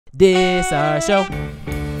This our show,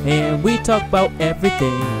 and we talk about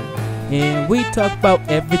everything, and we talk about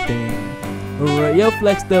everything. Royal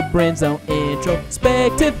Flex the Brand's on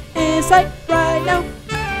Introspective Insight right now.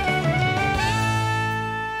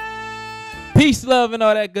 Peace, love, and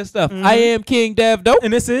all that good stuff. I am KingDevDoe.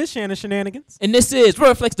 And this is Shannon Shenanigans. And this is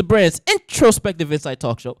RoyalFlexTheBrand's Introspective Insight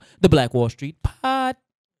Talk Show, the Black Wall Street podcast.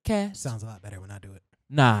 Sounds a lot better when I do it.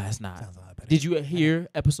 Nah, it's not. Sounds a lot better. Did you hear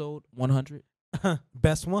episode 100?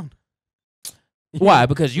 Best one. Why?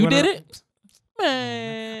 Because you did it?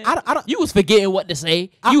 Man, I don't. You was forgetting what to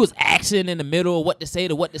say. You was asking in the middle of what to say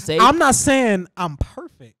to what to say. I'm not saying I'm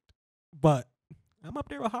perfect, but I'm up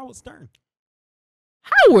there with Howard Stern.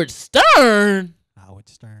 Howard Stern? Howard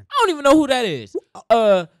Stern. I don't even know who that is.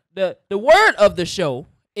 The word of the show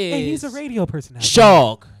is... Hey, he's a radio personality.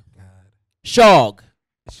 Shog. Oh my God. Shog.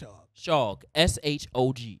 Shog. Shog.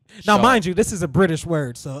 S-H-O-G. Now, Shog. mind you, this is a British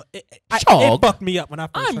word, so it fucked me up when I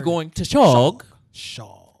first heard I'm it. going to shog.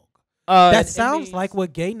 Shog. It That sounds means- like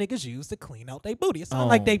what gay niggas use to clean out their booty. It sounds Oh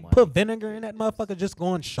like they my put vinegar in that motherfucker just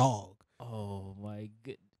going shog. Oh, my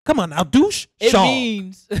goodness. Come on now, douche. It shog.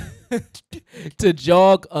 means to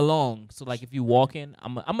jog along. So, like, if you walking,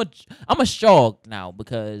 I'm a shog now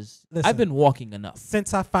because Listen. I've been walking enough.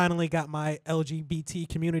 Since I finally got my LGBT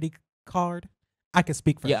community card, I can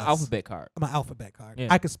speak for us. Yeah, alphabet card. My alphabet card. Yeah.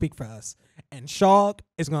 I can speak for us. And shog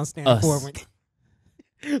is going to stand Us. for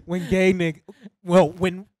when gay nigga,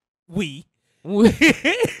 when we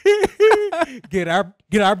get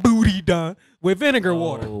our booty done with vinegar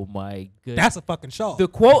water. Oh my goodness. That's a fucking shog. The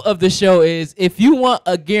quote of the show is, if you want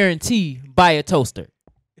a guarantee, buy a toaster.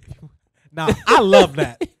 Now, I love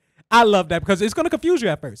that. I love that because it's going to confuse you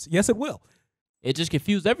at first. Yes, it will. It just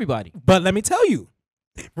confused everybody. But let me tell you,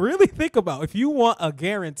 really think about if you want a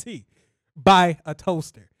guarantee, buy a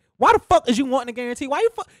toaster. Why the fuck is you wanting a guarantee? Why you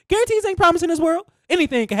guarantees ain't promised in this world?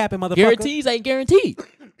 Anything can happen, motherfucker. Guarantees ain't guaranteed.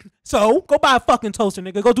 So go buy a fucking toaster,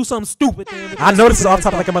 nigga. Go do something stupid. I know this is off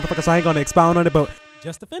topic like a motherfucker, so I ain't gonna expound on it, but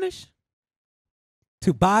Just to finish,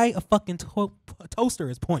 to buy a fucking toaster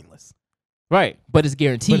is pointless. Right. But it's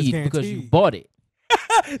guaranteed, because you guaranteed. bought it.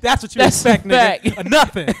 That's what you That's expect, a nigga. fact.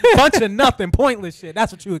 Nothing. Bunch of nothing. Pointless shit.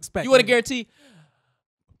 That's what you expect. You want a nigga. guarantee?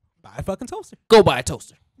 Buy a fucking toaster. Go buy a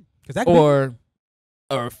toaster. Cause that could Or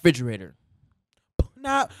a refrigerator.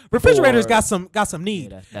 Nah, refrigerators Or- got some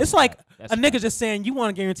need. Yeah, that's It's like that's a nigga just saying you want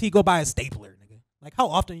a guarantee, go buy a stapler, nigga. Like how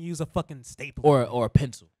often you use a fucking stapler? Or a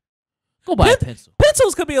pencil. Go buy a pencil.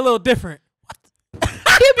 Pencils could be a little different. You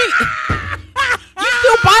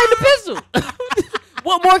still buying the pencil.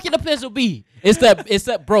 What more can a pencil be? It's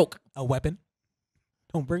that broke. A weapon.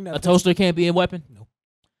 Don't bring that. A toaster can't be a weapon. No.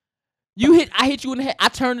 I hit you in the head. I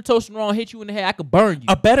turn the toaster on, hit you in the head. I could burn you.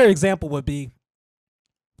 A better example would be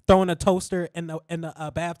throwing a toaster in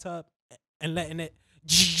the bathtub and letting it.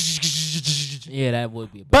 Yeah, that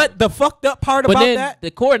would be. But the fucked up part but about then that.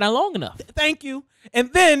 the cord not long enough. Thank you.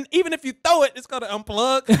 And then even if you throw it, it's gonna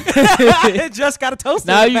unplug. It just got a toaster.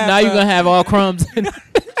 Now in the you bathtub. gonna have all crumbs.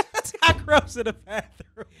 It's got crumbs in the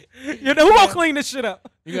bathroom. You know who gonna clean this shit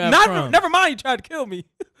up? You gonna have crumbs. Never mind. You tried to kill me.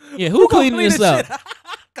 Yeah, who gonna cleaning this up?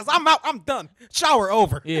 Cause I'm out. I'm done. Shower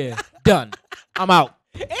over. Yeah, done. I'm out.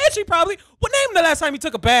 And she probably. What name the last time you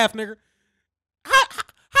took a bath, nigga?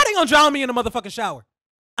 How they gonna drown me in a motherfucking shower?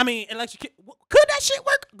 I mean, electric. Could that shit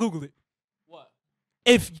work? Google it. What?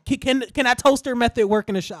 If can that toaster method work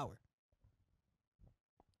in the shower?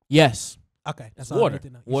 Yes. Okay, that's all I Water. need to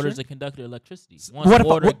know. You Water is sure? a conductor of electricity. Once What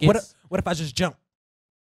water if gets, what if I just jump?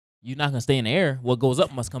 you're not gonna stay in the air. What goes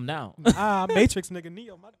up must come down. Matrix nigga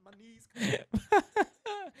Neo. My knees.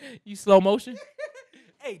 You slow motion?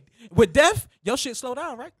 Hey, with death, your shit slow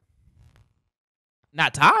down, right?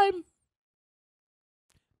 Not time.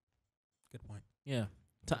 Good point. Yeah.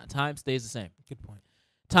 Time stays the same. Good point.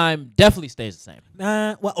 Time definitely stays the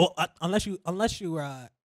same. Well, unless you are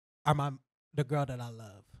the girl that I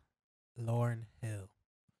love, Lauryn Hill.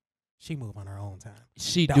 She move on her own time.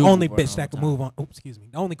 She The do only move on her bitch that own can time. move on. Oops, excuse me.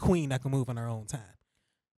 The only queen that can move on her own time.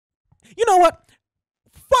 You know what?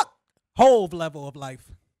 Fuck Hove level of life,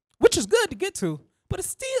 which is good to get to, but it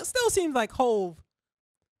still seems like Hove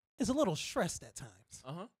is a little stressed at times.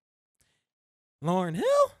 Uh-huh. Lauryn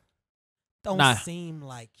Hill don't Nah. seem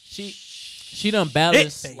like She done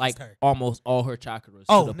balanced fazed like her. almost all her chakras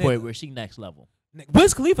Oh, to the point nigga. where she next level.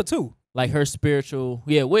 Wiz Khalifa too. Like her spiritual,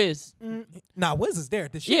 Wiz. Nah, Wiz is there.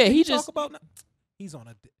 Did she, Yeah, did he he just- talk about. He's on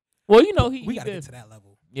a. Well, you know he. We he got to been- get to that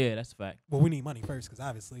level. Yeah, that's a fact. Well, we need money first because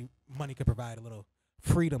obviously money could provide a little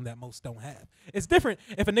freedom that most don't have. It's different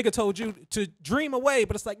if a nigga told you to dream away,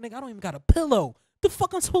 but it's like, nigga, I don't even got a pillow. The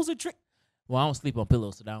fuck I'm supposed to drink? Well, I don't sleep on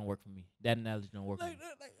pillows, so that don't work for me. That analogy don't work for me.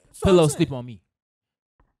 That's what I'm Pillows saying. sleep on me.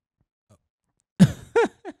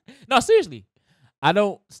 No, seriously. I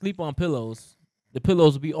don't sleep on pillows. The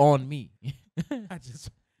pillows will be on me. I just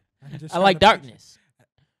I like darkness.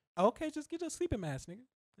 Okay, just get your sleeping mask, nigga.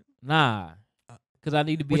 Nah. Because I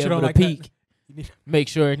need to be What, you able don't to like peek. that? Make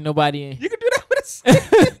sure nobody in. You can do that with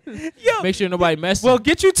a Yo. Make sure nobody messes. Well,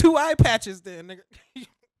 get you 2 eye patches then, nigga.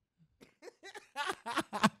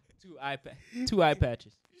 2 eye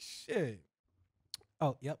patches. Shit.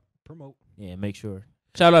 Oh, yep. Promote. Yeah, make sure.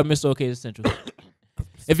 Shout out Mr. OK's Essentials.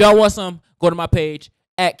 If y'all want some, go to my page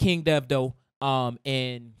at KingDevDoe,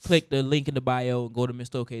 and click the link in the bio and go to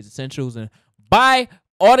Mr. OK's Essentials and buy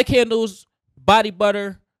all the candles, body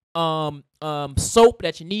butter, soap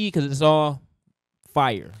that you need because it's all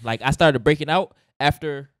fire. Like I started breaking out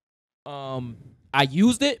after I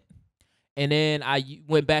used it, and then I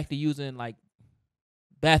went back to using like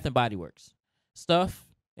Bath and Body Works stuff,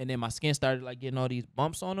 and then my skin started like getting all these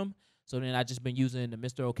bumps on them. So then I just been using the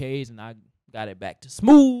Mr. OK's, and I got it back to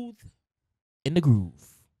smooth in the groove.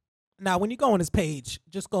 Now, when you go on his page,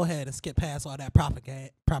 just go ahead and skip past all that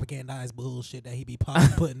propagandized bullshit that he be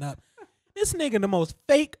putting up. This nigga the most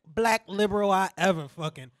fake black liberal I ever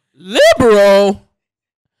fucking. Liberal?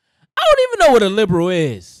 I don't even know what a liberal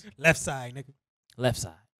is. Left side, nigga. Left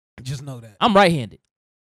side. Just know that. I'm right-handed.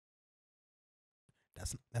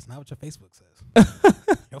 That's not what your Facebook says.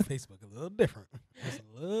 Your Facebook is a little different. It's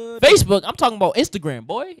a little Facebook? I'm talking about Instagram,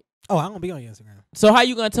 boy. Oh, I'm gonna be on your Instagram. So how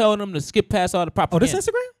you gonna tell them to skip past all the propaganda? Oh, this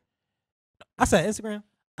Instagram? I said Instagram.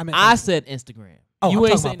 I said Instagram. Oh, you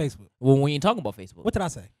I'm ain't talking about Facebook. Well, we ain't talking about Facebook. What did I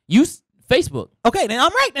say? Facebook. Okay, then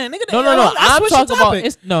I'm right then, nigga. No. I'm talking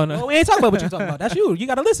about no. Well, we ain't talking about what you're talking about. That's you. You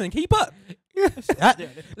gotta listen. Keep up. That's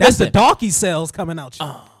Listen. the darky cells coming out.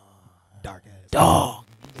 Dark ass. Dog.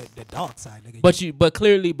 The dark side, nigga.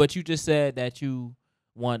 But you just said that you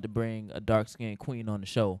wanted to bring a dark skinned queen on the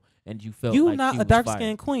show, and you felt you like not she a was dark fire.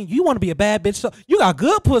 skinned queen. You want to be a bad bitch. So you got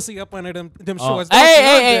good pussy up under them shorts.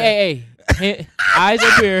 Hey. Eyes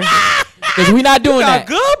up here. Because we not doing that.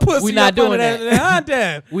 Good pussy. We not doing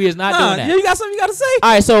that. We is not doing that. You got something you got to say?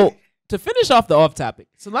 All right, so to finish off the off topic,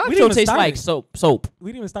 We didn't cilantro even tastes start like it. soap.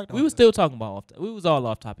 We didn't even start. We was still talking about we was all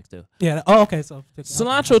off topic still. Yeah. Oh, okay. So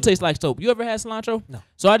Cilantro tastes like soap. You ever had cilantro? No.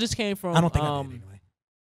 So I just came from. I don't think I did anyway.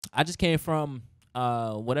 I just came from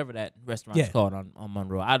whatever that restaurant is called on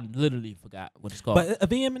Monroe. I literally forgot what it's called. But a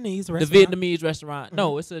Vietnamese restaurant. The Vietnamese restaurant.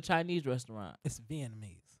 No, it's a Chinese restaurant. It's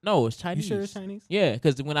Vietnamese. No, it's Chinese. You sure it's Chinese? Yeah,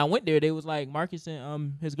 because when I went there, they was like Marcus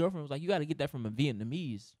and his girlfriend was like, you got to get that from a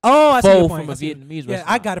Vietnamese. Oh, I see your point. From a Vietnamese restaurant.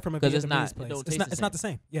 Yeah, I got it from a Vietnamese it's not, place. It don't It's taste not the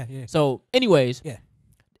same. Yeah. So, anyways, yeah,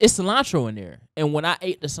 it's cilantro in there, and when I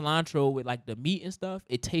ate the cilantro with like the meat and stuff,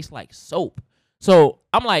 it tastes like soap. So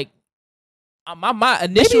I'm like, my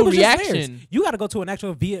initial reaction. You got to go to an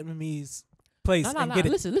actual Vietnamese place and get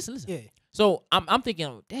it. Listen. Yeah. So I'm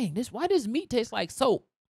thinking, dang, why does meat taste like soap?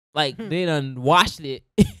 Like they done washed it,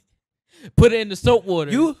 put it in the soap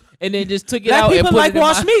water, and then just took it out. People and put like it in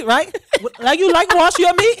wash meat, right? Like you like wash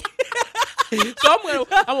your meat. So I'm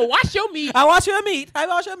gonna wash your meat. I wash your meat. I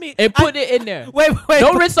wash your meat and put it in there. Wait.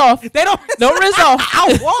 Don't rinse off. They don't. Rinse off.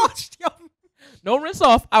 I washed your. Don't rinse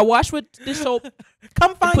off. I wash with this soap.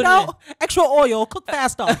 Come find out. Extra oil. Cook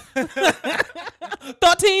faster.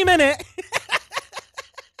 13 minutes.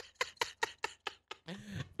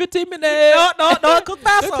 15 minutes. No. Cook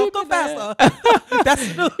faster. Cook faster.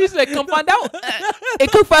 That's new. He said, "Come find out."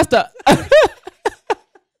 It cook faster.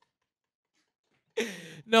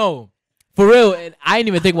 No, for real. And I didn't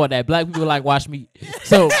even think about that. Black people like wash meat.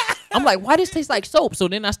 So I'm like, why does it taste like soap? So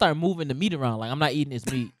then I start moving the meat around. Like I'm not eating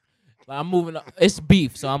this meat. Like I'm moving. It's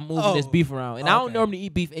beef, so I'm moving this beef around. And I don't normally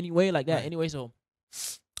eat beef anyway, like that. Right. Anyway, so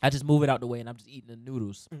I just move it out the way, and I'm just eating the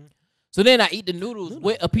noodles. Mm-hmm. So then I eat the noodles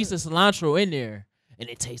with a piece of cilantro in there. And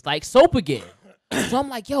it tastes like soap again. So I'm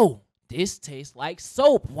like, yo, this tastes like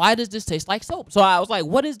soap. Why does this taste like soap? So I was like,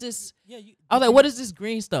 what is this? I was like, what is this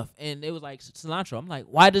green stuff? And it was like cilantro. I'm like,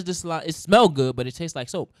 why does this cilantro? It smell good, but it tastes like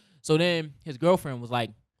soap. So then his girlfriend was like,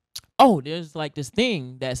 oh, there's like this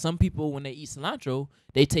thing that some people, when they eat cilantro,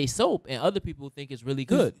 they taste soap, and other people think it's really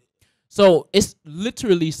good. So it's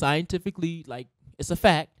literally scientifically, like, it's a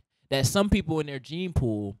fact that some people in their gene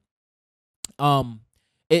pool,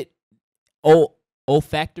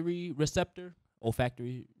 olfactory receptor.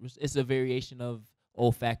 It's a variation of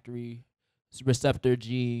olfactory receptor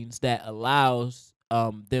genes that allows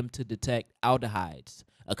them to detect aldehydes,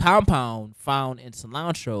 a compound found in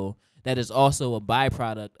cilantro that is also a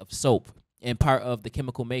byproduct of soap and part of the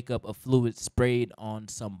chemical makeup of fluids sprayed on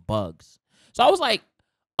some bugs. So I was like,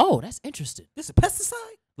 oh, that's interesting. This is a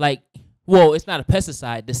pesticide? Like, well, it's not a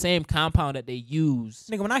pesticide. The same compound that they use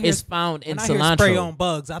is found in cilantro. When I hear spray on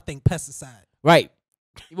bugs, I think pesticide. Right.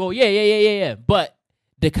 Well, yeah. But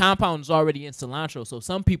the compound is already in cilantro. So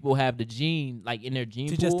some people have the gene, like in their gene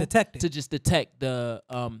To pool, just detect it. to just detect the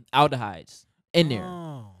aldehydes in there.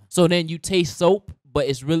 Oh. So then you taste soap, but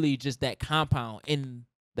it's really just that compound in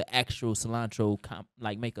the actual cilantro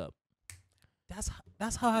like makeup.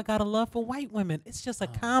 That's how I got a love for white women. It's just a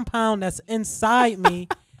compound that's inside me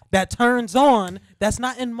that turns on. That's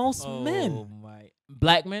not in most men. Oh my!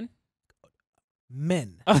 Black men.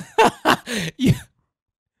 Men. Yeah.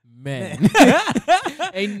 Men.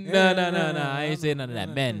 Ain't no. I ain't saying none of that.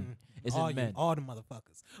 Men. It's all in men. All the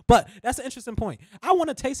motherfuckers. But that's an interesting point. I want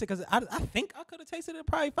to taste it because I think I could have tasted it.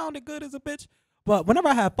 Probably found it good as a bitch. But whenever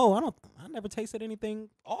I have pho, I never tasted anything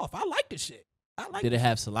off. I like the shit. Did it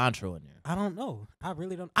have cilantro in there? I don't know. I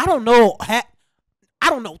really don't. I don't know. I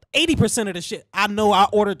don't know 80% of the shit. I know I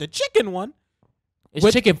ordered the chicken one.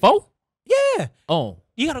 It's chicken pho? Yeah. Oh.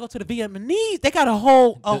 You gotta go to the Vietnamese. They got a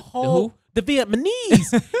whole the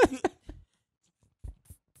Vietnamese.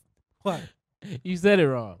 What? You said it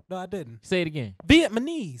wrong. No, I didn't. Say it again.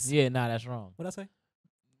 Vietnamese. Yeah, nah, that's wrong. What'd I say?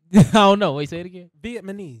 I don't know. Wait, say it again.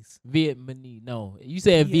 Vietnamese. Vietnamese. No, you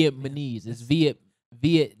said Vietnamese. It's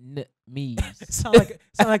Vietnamese. sound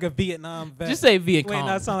like a Vietnam vet. Just say Viet Wait, Cong.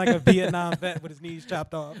 no, it sound like a Vietnam vet with his knees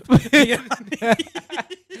chopped off.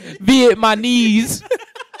 Vietnamese.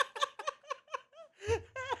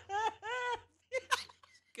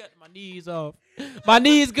 Cut my knees off. My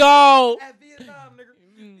knees go. At Vietnam, nigga.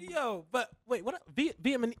 Yo, but wait, what?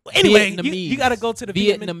 Vietnamese. Anyway, you gotta go to the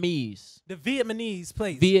Vietnamese. The Vietnamese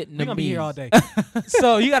place. Vietnamese. We're gonna be here all day.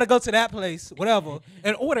 So you gotta go to that place, whatever,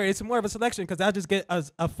 and order. It's more of a selection because I just get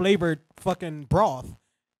a flavored fucking broth,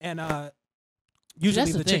 and usually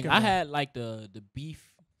That's the thing. chicken. I broth. had like the beef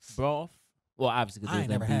broth. Well, obviously, I ain't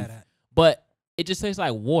never had that. but it just tastes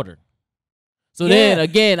like water. So Yeah. then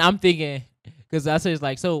again, I'm thinking because I say it's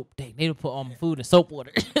like soap. Dang, they don't put all my food in soap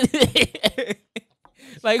water.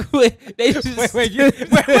 Like they just wait,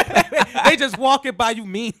 they just walking by you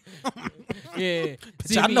mean. Yeah,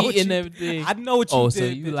 Bitch, I know what and you- everything. I know what you Oh, did. so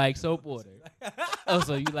you bitch. like soap water? Oh,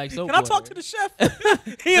 so you like soap Can water? I talk to the chef?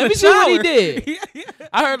 He in Let the me see what he shower. did. Yeah.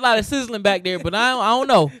 I heard a lot of sizzling back there, but I don't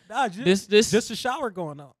know. Nah, This just a shower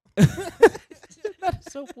going on. not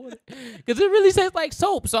soap water because it really tastes like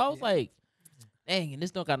soap. So I was like, dang, and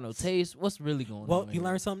this don't got no taste. What's really going on? Well, you here?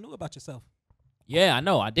 learned something new about yourself. Yeah, I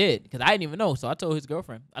know. I did because I didn't even know. So I told his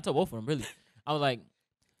girlfriend. I told both of them really. I was like,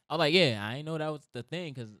 yeah, I didn't know that was the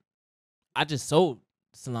thing because I just sold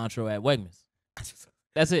cilantro at Wegmans.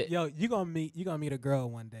 That's it. Yo, you gonna meet a girl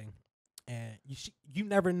one day, and you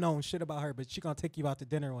never known shit about her, but she gonna take you out to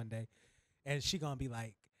dinner one day, and she gonna be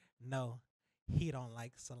like, no, he don't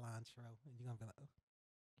like cilantro, and you gonna be like, oh.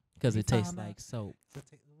 Because You it tastes found out. like soap.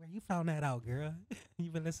 Where you found that out, girl?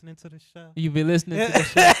 You been listening to the show? You been listening to the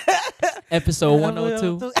show? Episode 102.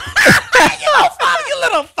 You don't follow, you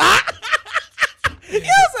little thought. You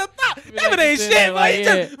a thought. Be Devin like ain't you said shit, that, man. like, You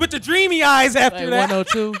yeah. just with the dreamy eyes after Like that.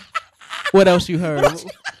 102. What else you heard?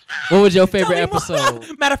 What was your favorite Tell me more.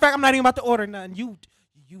 episode? Matter of fact, I'm not even about to order nothing. You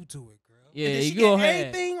do it, girl. Yeah, And then she you go get ahead.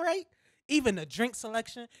 everything right. Even the drink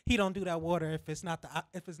selection, he don't do that water if it's not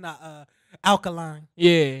alkaline.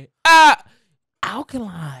 Yeah.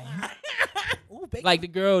 Alkaline. Ooh, baby. Like the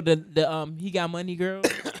girl, the he got money girl.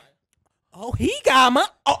 Oh, he got my.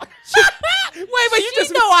 Oh, wait, you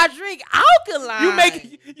just know I drink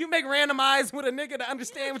alkaline. you make randomize with a nigga to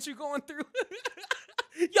understand what you going through.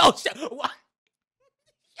 Yo,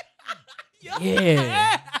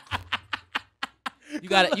 Yeah. You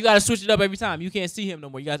gotta switch it up every time. You can't see him no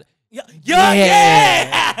more. You guys. Yeah.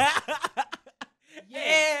 Yeah.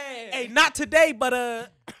 Hey, not today, but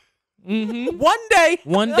Mm-hmm. one day.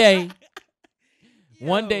 One day.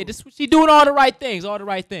 One day. She doing all the right things. All the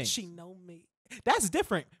right things. She know me. That's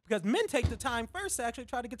different because men take the time first to actually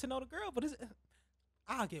try to get to know the girl. But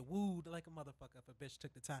I'll get wooed like a motherfucker if a bitch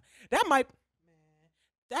took the time. That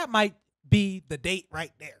might be the date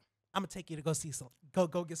right there. I'm gonna take you to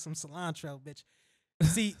go get some cilantro, bitch.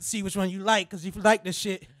 See which one you like, cause if you like this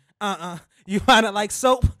shit, you find it like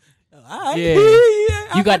soap. All right.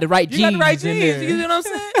 Yeah. You got the right You got the right genes in genes. there. You know what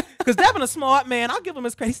I'm saying? Cause Devin a smart man. I'll give him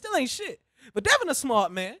his credit. He still ain't shit, but Devin a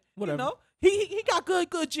smart man. Whatever. You know, he got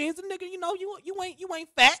good genes. The nigga, you know, you ain't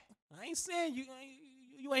fat. I ain't saying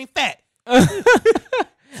you ain't fat.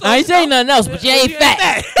 I ain't saying nothing else, but you ain't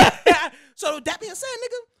fat. So that being said,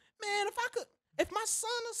 nigga, man, if my son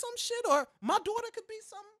or some shit or my daughter could be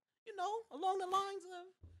something, you know, along the lines of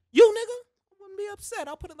you, nigga, I wouldn't be upset.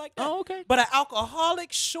 I'll put it like that. Oh, okay. But an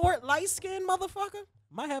alcoholic, short, light-skinned motherfucker,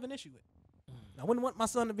 might have an issue with. I wouldn't want my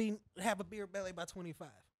son to have a beer belly by 25.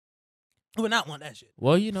 I would not want that shit.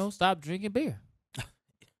 Well, stop drinking beer.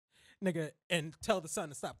 Nigga, and tell the son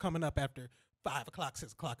to stop coming up after 5 o'clock,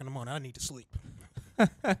 6 o'clock in the morning. I need to sleep.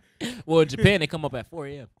 Well, in Japan, they come up at 4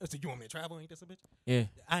 a.m. I said, you want me to travel? Ain't this a bitch? Yeah.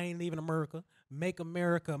 I ain't leaving America. Make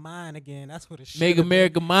America mine again. That's what it should Make have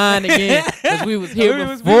America been. mine again. Because we was here We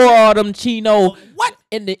was before all them Chino What?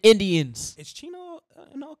 and the Indians. Is Chino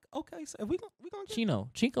no? Okay, so we gonna get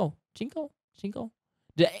Chinko.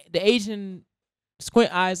 The Asian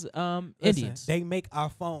squint eyes Listen, Indians. They make our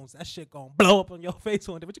phones. That shit gonna blow up on your face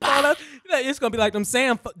one day. What you call us? It's gonna be like them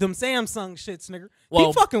Samsung shits, nigga. Well,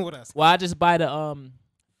 Keep fucking with us. Well, I just buy the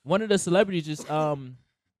one of the celebrities just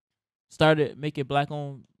started making black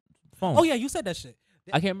owned phones. Oh yeah, you said that shit.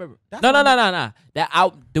 I can't remember. That's No. one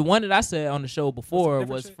The one that I said on the show before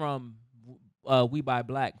different was shit? from We Buy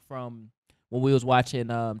Black from when we was watching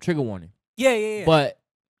Trigger Warning. Yeah. But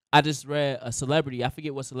I just read a celebrity. I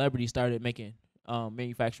forget what celebrity started making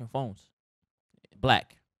manufacturing phones.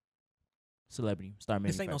 Black celebrity started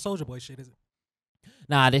This manufacturing. ain't no Soldier Boy shit, is it?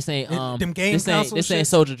 Nah, this ain't them game console this ain't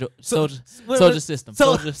shits? soldier system.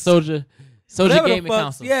 Soldier Whatever the gaming fuck.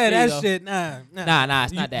 console. Yeah, There you that go. shit. Nah,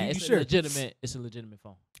 It's not that. It's sure? a legitimate. It's a legitimate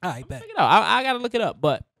phone. All right, bet. Check it out. I gotta look it up.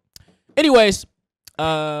 But, anyways,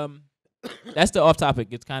 that's the off topic.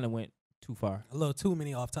 It kind of went too far. A little too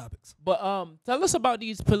many off topics. But tell us about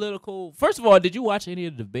these political. First of all, did you watch any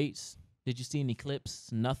of the debates? Did you see any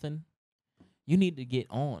clips? Nothing. You need to get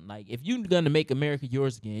on. Like, if you're gonna make America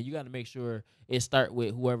yours again, you got to make sure it start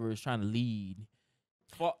with whoever is trying to lead.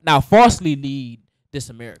 Now, falsely lead this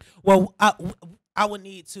America. Well, I would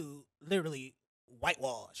need to literally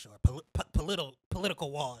whitewash or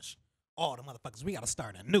political wash all the motherfuckers. We got to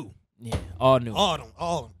start anew. Yeah, all new. All them.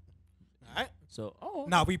 All right. So,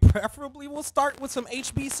 Now we preferably will start with some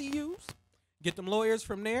HBCUs. Get them lawyers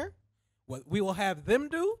from there. What we will have them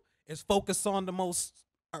do is focus on the most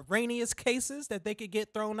rainiest cases that they could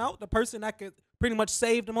get thrown out. The person that could pretty much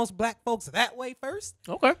save the most black folks that way first.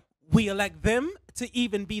 okay. We elect them to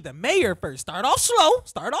even be the mayor first. Start off slow.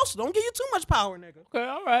 Don't give you too much power, nigga. Okay,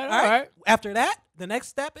 all right. After that, the next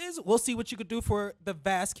step is we'll see what you could do for the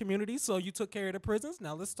vast community. So you took care of the prisons.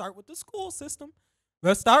 Now let's start with the school system.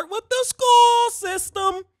 Because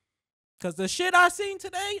the shit I seen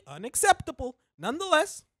today, unacceptable.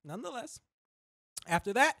 Nonetheless.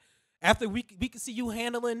 After that, after we can see you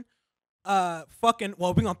handling we're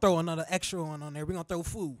gonna throw another extra one on there. We're gonna throw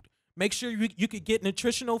food. Make sure you could get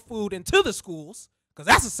nutritional food into the schools, because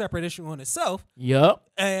that's a separate issue in itself. Yup.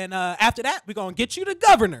 And after that, we're going to get you the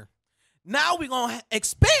governor. Now we're going to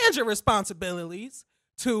expand your responsibilities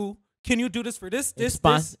to, can you do this for this?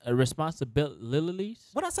 Responsibilities?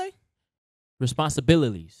 What'd I say?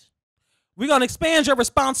 Responsibilities. We're going to expand your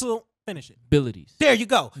finish it. Abilities. There you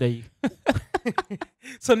go. There you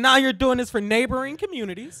So now you're doing this for neighboring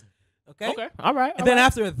communities. Okay? Okay. All right. And then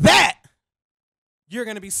after that, you're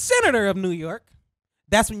going to be senator of New York.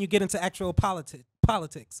 That's when you get into actual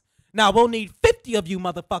politics. Now, we'll need 50 of you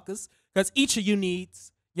motherfuckers, because each of you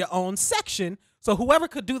needs your own section. So whoever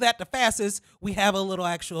could do that the fastest, we have a little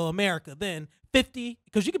actual America. Then 50,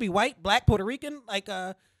 because you could be white, black, Puerto Rican, like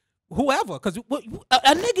whoever. Because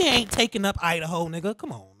a nigga ain't taking up Idaho, nigga.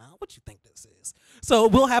 Come on now. What you think this is? So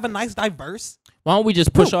we'll have a nice diverse. Why don't we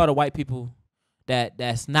just push all the white people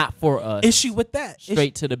that's not for us issue with that.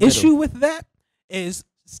 straight to the middle? Issue with that is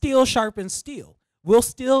steel sharpens steel. We'll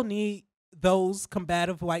still need those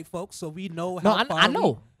combative white folks, so we know how I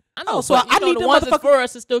know. So I need the them ones that's motherfuckers. for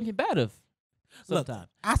us is still combative. Look,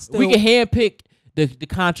 Sometimes we can handpick the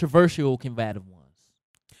controversial combative ones.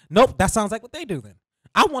 Nope, that sounds like what they do then.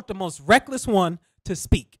 I want the most reckless one to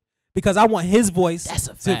speak, because I want his voice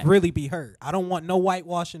to really be heard. I don't want no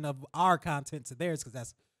whitewashing of our content to theirs, because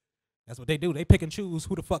that's what they do. They pick and choose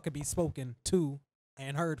who the fuck could be spoken to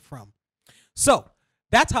and heard from. So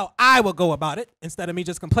that's how I will go about it. Instead of me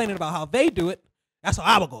just complaining about how they do it, that's how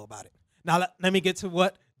I will go about it. Now let me get to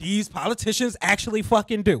what these politicians actually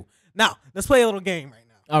fucking do. Now, let's play a little game right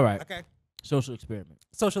now. All right. Okay? Social experiment.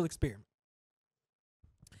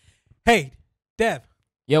 Hey, Dev.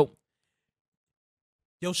 Yo.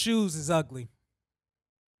 Your shoes is ugly.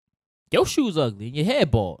 Your shoes ugly and your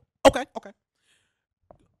head bald. Okay.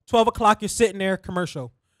 12 o'clock, you're sitting there,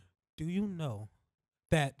 commercial. Do you know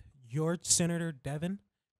that your Senator Devin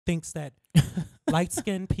thinks that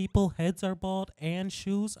light-skinned people heads are bald and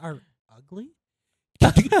shoes are ugly?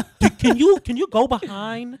 Can you go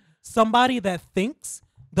behind somebody that thinks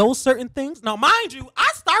those certain things? Now, mind you,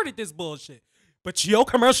 I started this bullshit, but your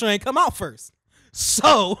commercial ain't come out first.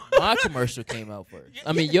 So my commercial came out first.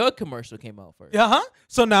 I mean, your commercial came out first.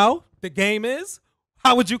 So now the game is,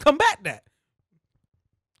 how would you combat that?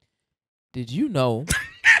 Did you know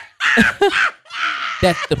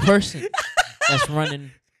that the person that's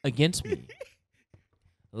running against me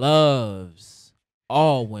loves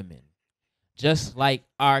all women, just like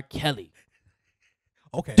R. Kelly.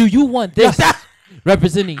 Okay. Do you want this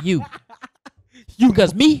representing you?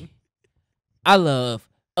 Because me, I love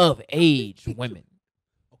of age women.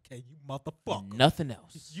 Okay, you motherfucker. Nothing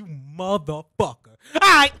else. You motherfucker. All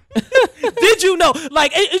right. Did you know?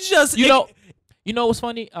 Like it's just You know what's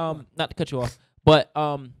funny? Not to cut you off, but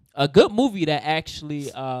a good movie that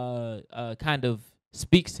actually kind of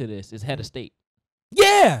speaks to this is Head of State.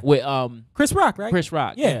 Yeah. With Chris Rock, right? Chris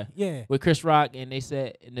Rock. Yeah. With Chris Rock, and they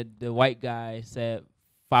said, and the white guy said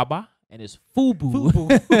Faba, and it's Fubu.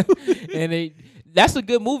 And that's a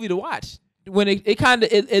good movie to watch. When it kind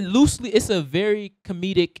of it loosely, it's a very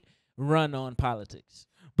comedic run on politics.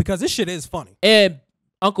 Because this shit is funny. And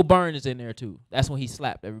Uncle Byrne is in there too. That's when he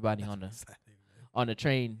slapped everybody on the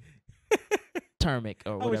train tarmac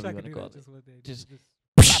or whatever you want to call it. Just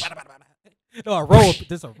no, a roll.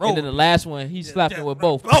 There's a roll. And then the last one, he slapped him with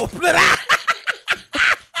both.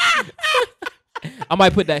 I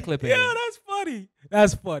might put that clip in. Yeah, that's funny.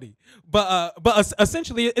 That's funny. But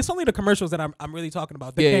essentially, it's only the commercials that I'm really talking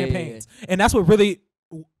about. The campaigns, and that's what really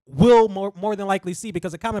will more than likely see,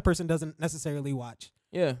 because a common person doesn't necessarily watch.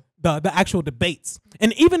 Yeah. The actual debates,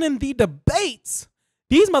 and even in the debates,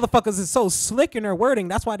 these motherfuckers is so slick in their wording.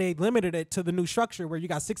 That's why they limited it to the new structure where you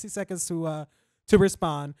got 60 seconds to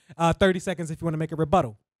respond, 30 seconds if you want to make a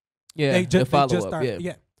rebuttal. Yeah, they follow just up. start,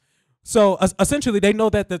 Yeah. So essentially, they know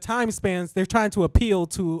that the time spans, they're trying to appeal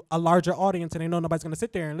to a larger audience, and they know nobody's going to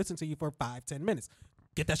sit there and listen to you for 5-10 minutes.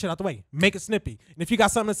 Get that shit out the way. Make it snippy. And if you got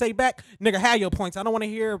something to say back, nigga, have your points. I don't want to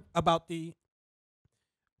hear about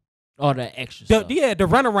all that extra stuff. the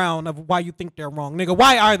runaround of why you think they're wrong. Nigga,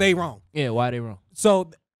 why are they wrong? Yeah, why are they wrong? So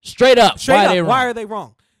Straight up, why are they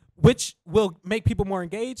wrong? Which will make people more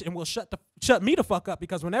engaged and will shut me the fuck up,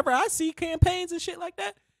 because whenever I see campaigns and shit like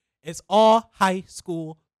that, it's all high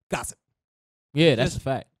school gossip. Yeah, that's a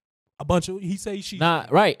fact. A bunch of he say she. Nah,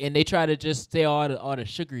 right, and they try to just say all the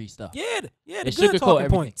sugary stuff. Yeah, they the good talking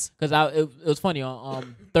points. Because it was funny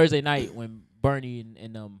on Thursday night when Bernie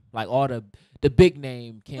and like all the big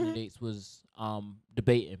name candidates was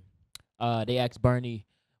debating. They asked Bernie,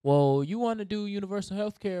 well, you want to do universal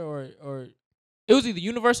health care or it was either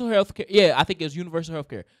universal health care. Yeah, I think it was universal health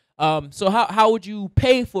care. So how would you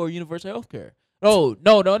pay for universal health care? No.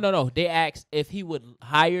 They asked if he would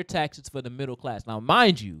higher taxes for the middle class. Now,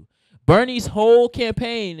 mind you, Bernie's whole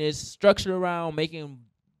campaign is structured around making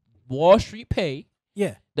Wall Street pay.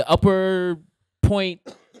 Yeah. The upper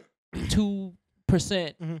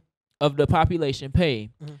 0.2% of the population pay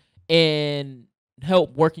and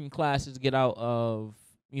help working classes get out of,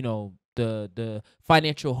 the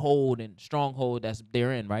financial hold and stronghold that's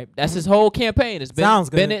they're in, right? That's his whole campaign. It's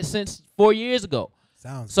been it since 4 years ago.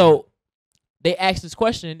 So they asked this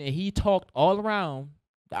question, and he talked all around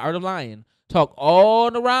the art of lying, talked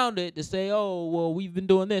all around it to say, oh, well, we've been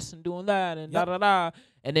doing this and doing that and da-da-da.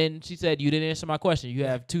 And then she said, you didn't answer my question. You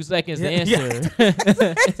have 2 seconds to answer.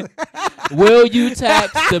 Will you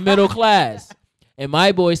tax the middle class? And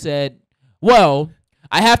my boy said, well,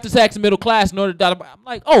 I have to tax the middle class in order to... I'm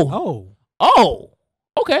like, oh,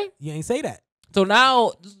 okay. You ain't say that. So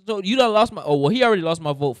now, you done lost my... Oh, well, he already lost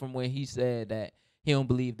my vote from when he said that he don't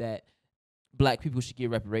believe that black people should get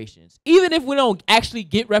reparations. Even if we don't actually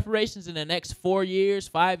get reparations in the next 4 years,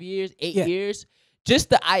 5 years, 8 years, just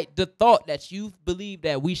the thought that you believe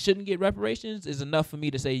that we shouldn't get reparations is enough for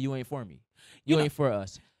me to say you ain't for me. You ain't for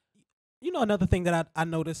us. You know, another thing that I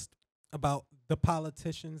noticed about the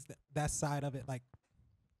politicians, that side of it, like,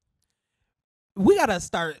 we gotta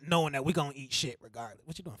start knowing that we gonna eat shit regardless.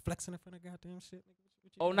 What you doing, flexing in front of goddamn shit?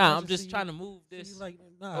 Oh, nah, I'm just trying to move this. Like,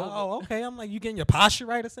 okay. I'm like, you getting your posture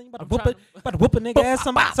right or something? About to whoop a nigga ass.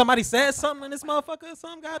 Somebody said something in this motherfucker or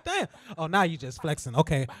something. Goddamn. Oh, now you just flexing.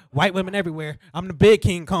 Okay, white women everywhere. I'm the big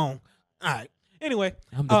King Kong. All right. Anyway,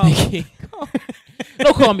 I'm the big King Kong.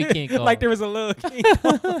 Don't call me King Kong. Like there was a little King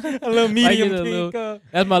Kong, a little medium King Kong.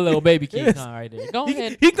 That's my little baby King Kong right there. Go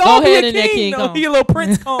ahead. Go ahead in there, King Kong. He a little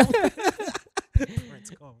Prince Kong. Prince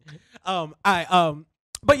Kong.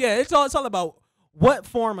 But yeah, it's all about what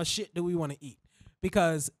form of shit do we want to eat?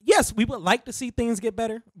 Because yes, we would like to see things get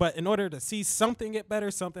better, but in order to see something get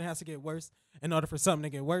better, something has to get worse. In order for something to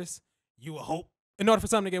get worse, you would hope. In order for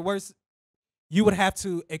something to get worse, you would have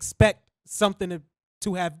to expect something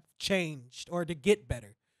to have changed or to get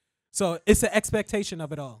better. So it's an expectation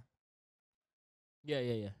of it all.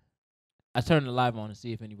 Yeah. I turned the live on to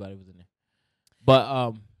see if anybody was in there.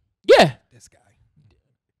 But yeah. This guy.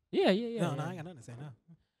 Yeah. No, I ain't got nothing to say now.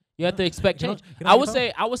 You have to expect change. I would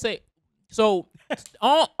say so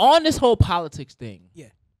on this whole politics thing. Yeah.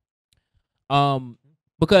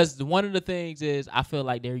 because one of the things is I feel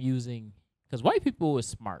like they're using, because white people is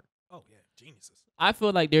smart. Oh yeah, geniuses. I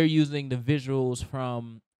feel like they're using the visuals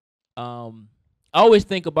from. I always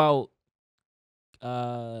think about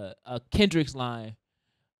a Kendrick's line,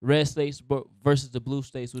 red states versus the blue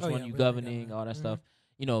states, which one you governing, all that stuff.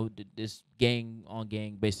 You know, this gang on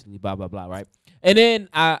gang, basically, blah blah blah, right? And then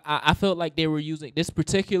I felt like they were using this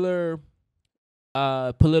particular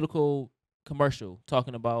political commercial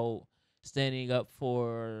talking about standing up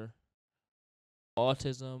for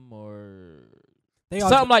autism or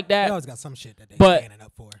something like that. They always got some shit that they standing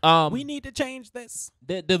up for. We need to change this.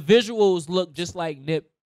 The visuals look just like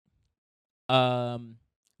Nip.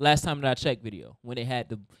 Last time that I checked video, when they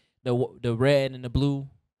had the red and the blue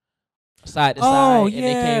side to side, and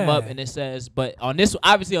they came up and it says, but on this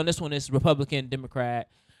one it's Republican, Democrat,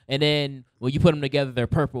 and then when you put them together they're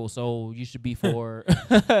purple, so you should be for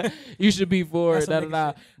da da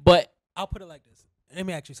da. But I'll put it like this. Let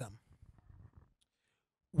me ask you something.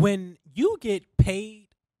 When you get paid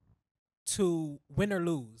to win or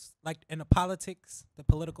lose, like in the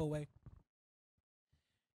political way,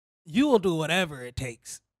 you will do whatever it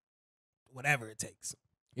takes. Whatever it takes.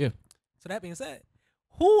 Yeah. So that being said,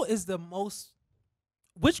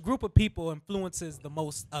 which group of people influences the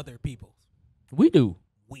most other people? We do.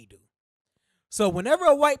 So whenever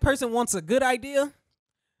a white person wants a good idea,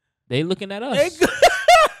 they looking at us.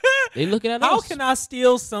 They looking at us. How can I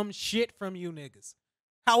steal some shit from you niggas?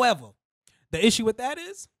 However, the issue with that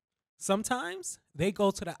is sometimes they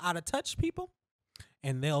go to the out of touch people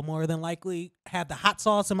and they'll more than likely have the hot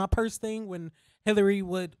sauce in my purse thing when Hillary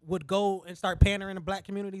would go and start pandering to black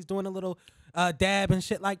communities, doing a little dab and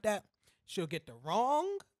shit like that. She'll get the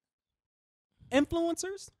wrong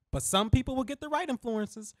influencers, but some people will get the right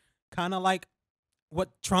influencers, kind of like what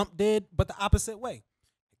Trump did, but the opposite way.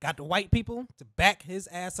 Got the white people to back his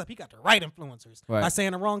ass up. He got the right influencers by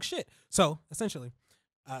saying the wrong shit. So essentially,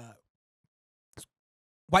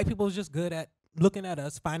 white people is just good at looking at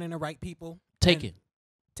us, finding the right people, taking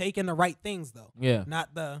the right things though. Yeah,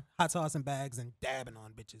 not the hot sauce and bags and dabbing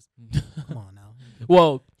on bitches. Come on now.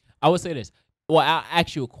 Well, I would say this. Well, I'll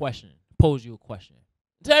ask you a question. Pose you a question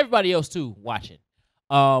to everybody else too watching.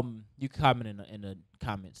 You can comment in the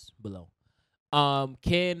comments below.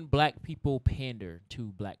 Can black people pander to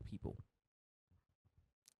black people?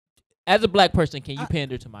 As a black person, can you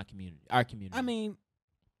pander to my community, our community? I mean,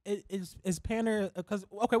 is pander because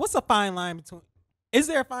okay? What's the fine line between? Is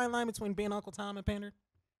there a fine line between being Uncle Tom and pander?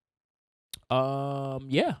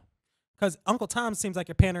 Yeah. Because Uncle Tom seems like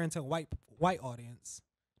you're pandering to a white audience.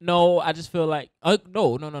 No, I just feel like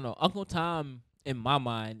no. Uncle Tom, in my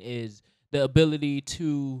mind, is the ability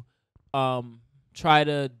to try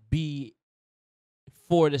to be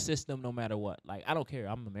for the system no matter what. Like, I don't care.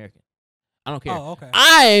 I'm American. I don't care. Oh, okay.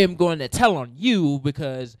 I am going to tell on you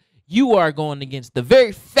because you are going against the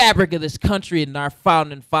very fabric of this country and our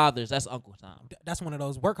founding fathers. That's Uncle Tom. That's one of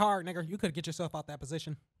those work hard, nigga. You could get yourself out that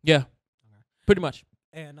position. Yeah. Okay. Pretty much.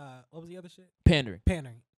 And what was the other shit? Pandering.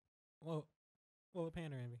 Well, what would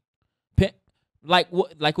pandering be? Like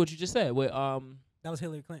what you just said. With that was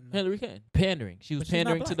Hillary Clinton. Though. Hillary Clinton pandering. She was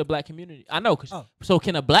pandering to the black community. I know. So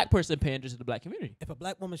can a black person pander to the black community? If a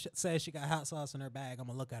black woman says she got hot sauce in her bag, I'm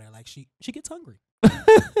gonna look at her like she gets hungry.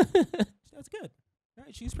 That's good. All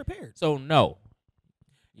right, she's prepared. So no.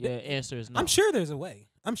 Your answer is no. I'm sure there's a way.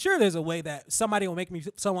 That somebody will make me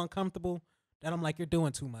so uncomfortable that I'm like, you're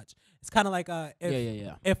doing too much. It's kind of like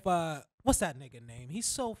if what's that nigga name? He's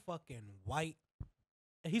so fucking white.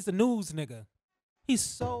 He's the news nigga. He's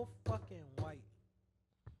so fucking white.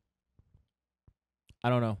 I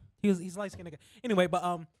don't know. He's light skinned nigga. Anyway,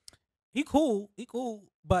 but he cool.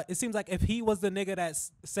 But it seems like if he was the nigga that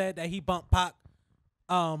said that he bumped Pac,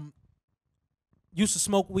 used to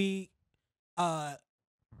smoke weed, got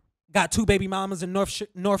 2 baby mamas in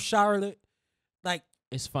North Charlotte, like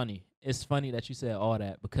it's funny. It's funny that you said all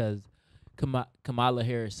that because Kamala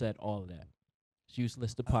Harris said all of that. She used to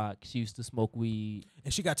listen to Pac. She used to smoke weed.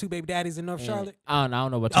 And she got 2 baby daddies in North Charlotte? I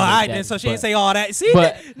don't know about 2 all baby right, daddies, then. So she didn't say all that. See,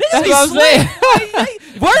 but that's what I'm saying.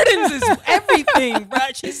 Wordings is everything, bro.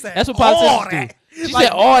 She said that's what all that. Do. She said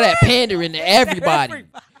all that pandering to everybody.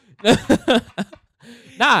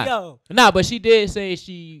 Nah, but she did say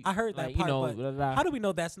she. I heard that like, part, you know, but blah, blah. How do we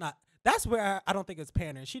know that's not? That's where I don't think it's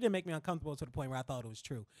pandering. She didn't make me uncomfortable to the point where I thought it was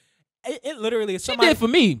true. It literally is somebody. She did for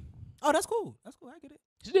me. Oh, that's cool. I get it.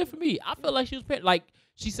 She did for me. I felt like she was like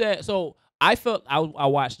she said. So I felt I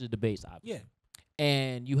watched the debates, obviously. Yeah.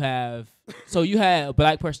 And you had a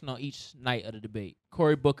black person on each night of the debate.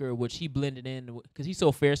 Cory Booker, which he blended in because he's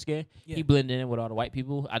so fair skinned. Yeah. He blended in with all the white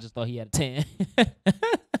people. I just thought he had a tan.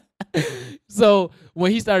 So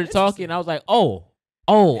when he started talking, I was like, oh,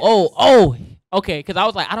 Okay, because I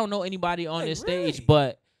was like, I don't know anybody on this really? stage,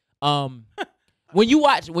 but when you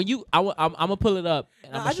I'm gonna pull it up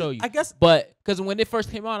and I'm gonna show you. I guess, but because when it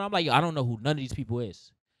first came on, I'm like, yo, I don't know who none of these people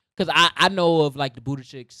is. Because I know of like the Buddha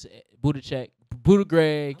chicks, Buddha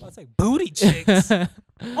Greg. I was say booty chicks. Oh,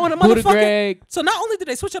 and the Buddha motherfucker. Greg. So not only did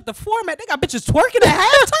they switch up the format, they got bitches twerking at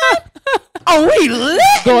halftime. Oh, we lit.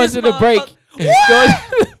 Going to the break.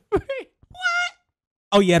 What?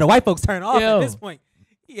 Oh yeah, the white folks turn off Yo. at this point.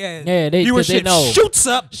 Yeah, they viewership know. shoots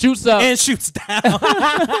up and shoots down.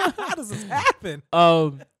 How does this happen?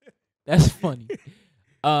 That's funny.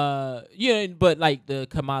 Yeah, but like the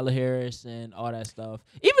Kamala Harris and all that stuff.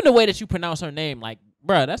 Even the way that you pronounce her name, like,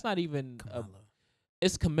 bruh, that's not even.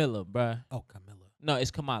 It's Camilla, bruh. Oh, Camilla. No,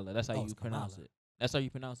 it's Kamala. That's how you pronounce it. That's how you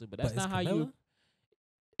pronounce it, but that's not how Camilla? you.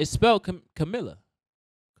 It's spelled Camilla.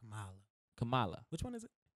 Kamala. Kamala. Which one is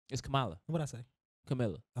it? It's Kamala. What'd I say?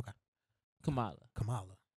 Camilla. Okay. Kamala.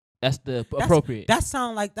 Kamala. That's the appropriate. That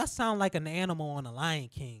sound like an animal on the Lion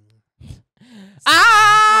King. Kamala.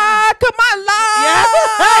 Yes.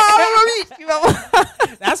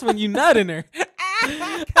 That's when you nut in her.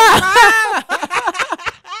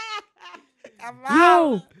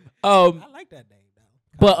 Yo. I like that name though.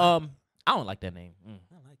 But I don't like that name. I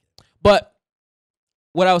like it. But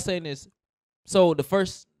what I was saying is, so the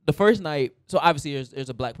first night, so obviously there's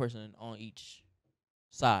a black person on each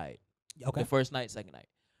side. Okay. The first night, second night.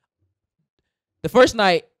 The first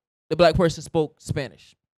night, the black person spoke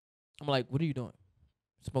Spanish. I'm like, what are you doing?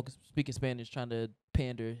 Speaking Spanish, trying to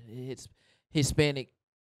pander, it's Hispanic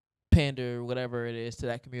pander, whatever it is, to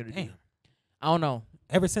that community. Damn. I don't know.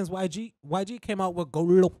 Ever since YG came out with Go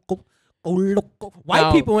Loco,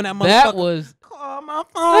 white people in that motherfucker. That was call my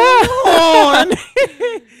phone on.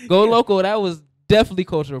 Go Loco. That was definitely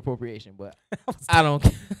cultural appropriation, but I don't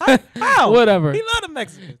care. How? Whatever. He love the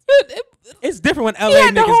Mexicans. It's different when LA he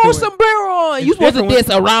had the niggas whole do it. sombrero on. It's You supposed to different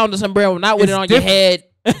dance around the sombrero, not with it on different. your head.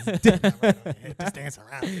 Just dance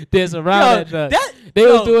around. Dance around Yo, that. They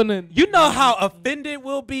was doing it. You know how offended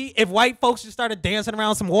we'll be if white folks just started dancing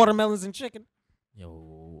around some watermelons and chicken?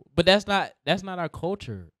 Yo, but that's not our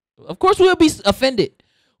culture. Of course we'll be offended.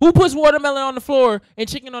 Who puts watermelon on the floor and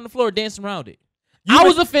chicken on the floor dancing around it? I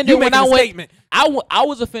was offended when I went. I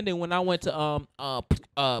was offended when I went to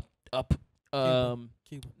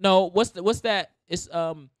Cuba. No, what's that? It's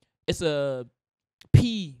a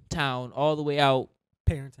P town all the way out.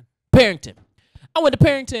 Parrington. I went to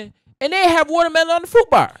Parrington and they have watermelon on the fruit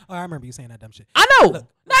bar. Oh, I remember you saying that dumb shit. I know. Look,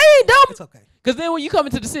 no, it ain't dumb. It's okay. Because then when you come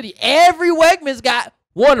into the city, every Wegmans got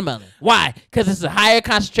watermelon. Why? Because it's a higher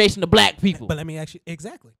concentration of black people. But let me ask you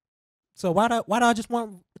exactly. So why do I just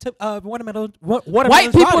want watermelon?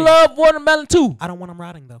 White people rotting? love watermelon too. I don't want them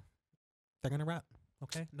rotting though. They're gonna rot.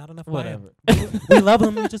 Okay, not enough. Whatever. We love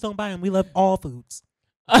them. We just don't buy them. We love all foods.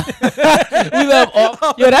 We love all.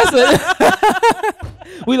 Yo, that's it.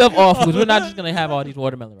 We love all foods. We're not just gonna have all these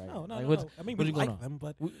watermelon right now. No. I mean, what's we going like on? them,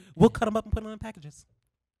 but we'll cut them up and put them in packages.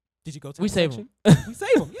 Did you go to? We the save section? them. We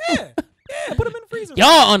save them. Yeah. Put them in the freezer.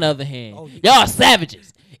 Y'all, on the other hand, Oh, yeah. y'all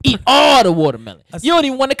savages. Eat all the watermelon. You don't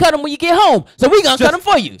even want to cut them when you get home, so we gonna cut them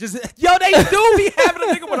for you. Yo, they do be having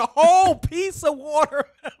a nigga with a whole piece of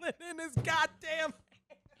watermelon in his goddamn.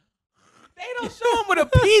 They don't show him with a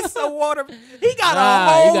piece of water. He got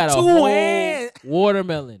a whole hand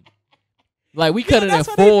watermelon. Like we cut it in that's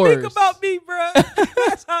fours. how they think about me, bro.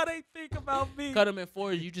 That's how they think about me. Cut them in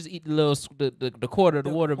fours. You just eat the little the quarter of the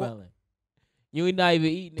watermelon. You ain't not even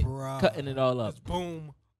eating it, Bruh. cutting it all up. Just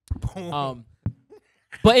boom, boom.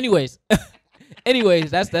 But anyways,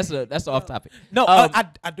 that's off topic. No,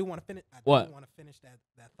 I do want to finish. I What? do want to finish that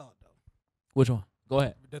thought though. Which one? Go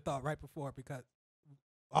ahead. The thought right before because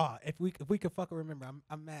if we could fucking remember,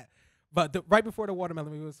 I'm mad. But right before the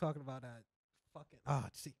watermelon, we was talking about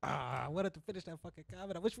I wanted to finish that fucking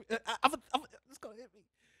comment. I wish it's gonna hit me.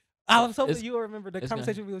 I was hoping you will remember the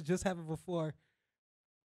conversation we was just having before.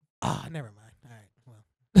 Never mind. All right,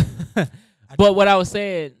 well. But what I was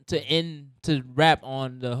saying to wrap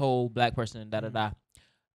on the whole black person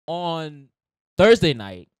on Thursday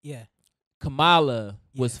night, yeah, Kamala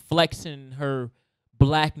was flexing her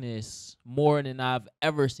blackness more than I've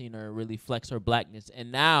ever seen her really flex her blackness.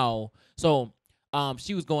 And now,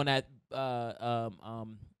 she was going at Joe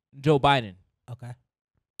Biden. Okay.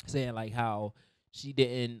 Saying like how she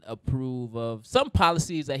didn't approve of some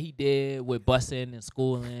policies that he did with busing and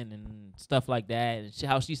schooling and stuff like that. And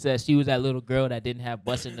how she said she was that little girl that didn't have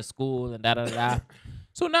busing to school and da-da-da.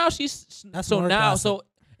 So now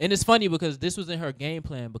and it's funny because this was in her game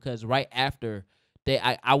plan because right after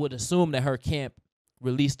I would assume that her camp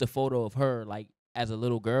released a photo of her like as a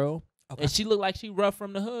little girl. Okay. And she looked like she rough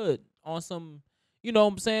from the hood on some, You know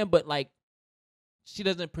what I'm saying? But like, she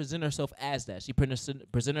doesn't present herself as that. She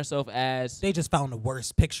present herself as. They just found the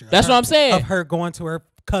worst picture. That's what I'm saying. Of her going to her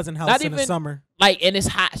cousin's house in the summer. Like, and it's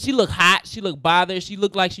hot. She look hot. She look bothered. She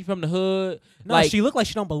look like she from the hood. No, like, she look like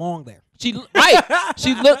she don't belong there. She look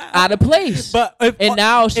out of place. But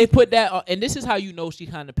now she put that on, and this is how you know she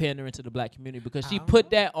kind of pandering to the black community, because she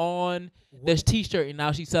put that on this T-shirt and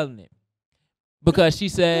now she's selling it. Because she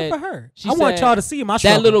said, good for her. I want y'all to see my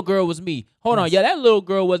struggle. That little girl was me. Hold on, yeah, that little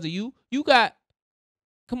girl wasn't you. You got,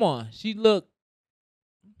 come on, she looked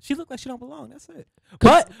like she don't belong. That's it.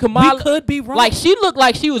 But Kamala, we could be wrong. Like, she looked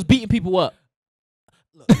like she was beating people up.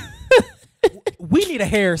 Look, we need a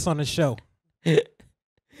Harris on the show. She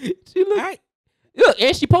looked, right. Look,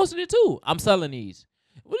 and she posted it too. I'm selling these.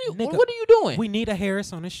 What are you doing? We need a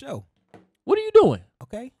Harris on the show. What are you doing?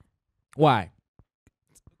 Okay. Why?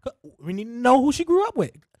 We need to know who she grew up with.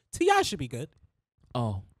 T.I. should be good.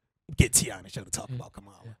 Oh. Get T.I. on the show to talk about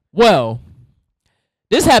Kamala. Well,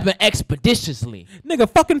 this happened expeditiously. Nigga,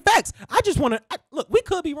 fucking facts. I just want to... Look, we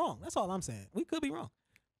could be wrong. That's all I'm saying. We could be wrong.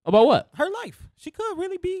 About what? Her life. She could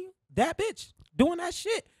really be that bitch doing that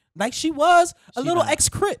shit. Like she was a little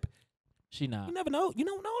ex-Crip. She not. You never know. You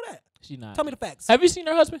don't know that. She not. Tell me the facts. Have you seen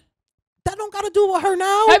her husband? That don't got to do with her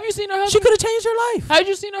now. Have you seen her husband? She could have changed her life. Have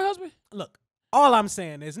you seen her husband? Look, all I'm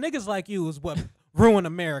saying is niggas like you is what ruin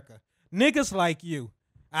America. Niggas like you.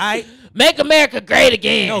 All right? Make America great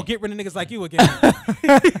again. No, get rid of niggas like you again.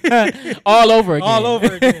 All over again. All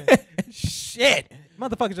over again. Shit.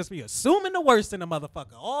 Motherfuckers just be assuming the worst in a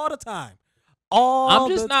motherfucker all the time.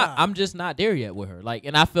 I'm just not there yet with her. Like,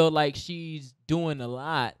 and I feel like she's doing a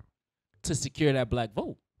lot to secure that black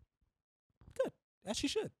vote. Good. That she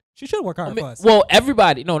should. She should work hard for us. Well,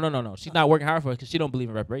 everybody. No. She's not working hard for us because she don't believe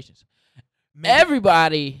in reparations.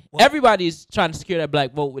 Maybe. Everybody's trying to secure that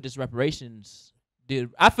black vote with this reparations.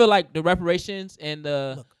 Dude, I feel like the reparations and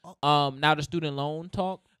the now the student loan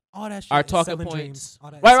talk, all that shit are talking points.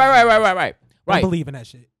 Right. Right. I believe in that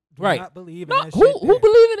shit. Right. Not believe in that who shit. Who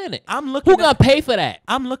believing in it? Who gonna pay for that?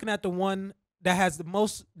 I'm looking at the one that has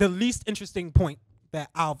the least interesting point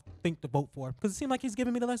that I'll think to vote for, because it seems like he's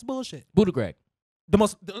giving me the less bullshit. Buttigieg.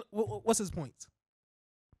 What's his points?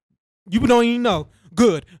 You don't even know.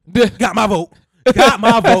 Good. Got my vote. Got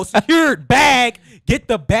my vote. Secured. Bag. Get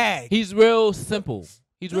the bag. He's real simple.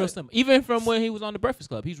 Real simple. Even from when he was on the Breakfast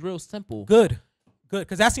Club, he's real simple. Good.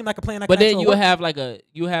 Because that seemed like a plan. But then you have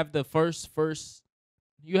the first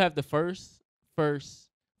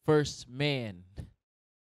man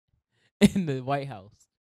in the White House.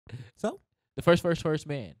 So the first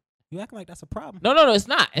man. You acting like that's a problem. No, it's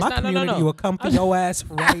not. It's My community will come for your ass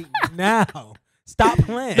right now. Stop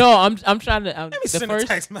playing. No, I'm trying to. Let me send a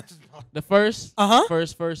text message. The first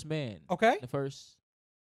man. Okay. The first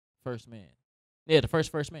man. Yeah, the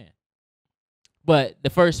first man. But the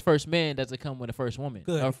first man doesn't come with the first woman.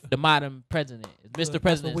 Good. Or the modern president. It's Mr.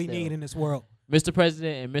 President. That's what we need in this world. Mr.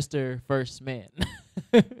 President and Mr. First Man.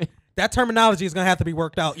 That terminology is gonna have to be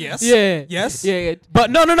worked out. Yes. Yeah. Yes. Yeah. But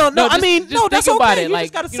no. Just, I mean, no. That's think about okay. It. You like,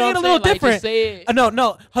 just gotta you say it a little different. Like, say it.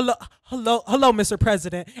 No. Hello, Mr.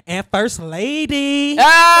 President and First Lady.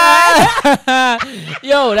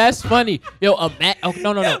 Yo, that's funny. Yo,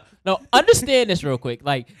 no. Understand this real quick.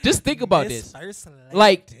 Like, just think about this. First Lady.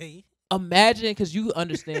 Like, imagine, because you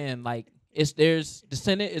understand, like, the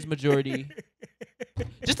Senate is majority.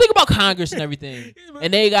 Just think about Congress and everything,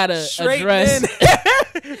 and they gotta address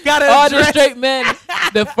all the straight men.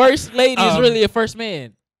 The first lady is really a first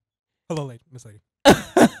man. Hello, Miss Lady.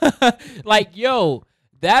 Like, yo,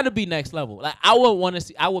 that'd be next level. Like, I would want to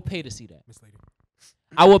see. I would pay to see that, Miss Lady.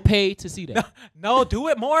 I would pay to see that. No, do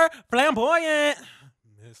it more flamboyant,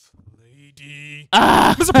 Miss Lady.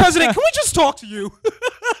 Mr. President, can we just talk to you?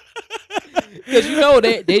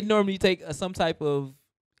 Because they normally take some type of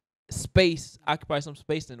occupy some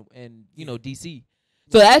space in DC.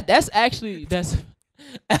 So that's the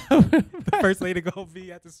First Lady gonna be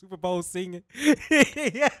at the Super Bowl singing.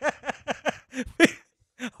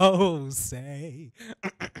 Oh say.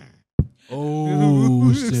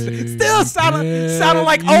 Oh, say still sounding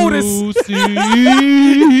like Otis.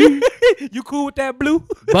 You cool with that, Blue?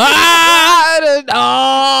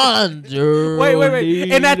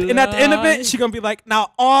 Wait. And at the end of it, she gonna be like,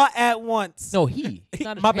 now all at once. No, he's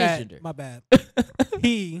not a transgender. My bad.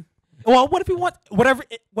 He. Well, what if he wants whatever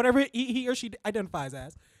he or she identifies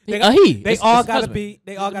as? They all gotta be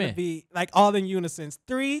like all in unison.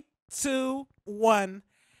 3, 2, 1.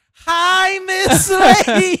 Hi, Miss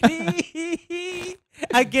Lady.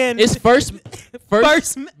 Again, it's first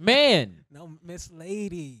man. No, Miss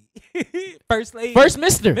Lady. First Lady. First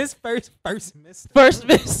Mister. Miss First Mister. First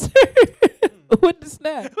Mister. With the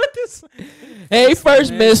snap. With this. Hey,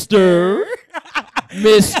 first, Mister.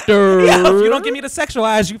 Mister. Yo, if you don't give me the sexual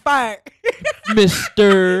eyes, you fired.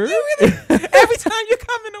 Mister. Every time you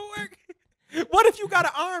come into work. What if you got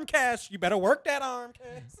an arm cast? You better work that arm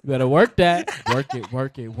cast. You better work that. Work it,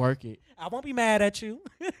 work it, work it. I won't be mad at you.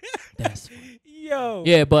 That's Yo.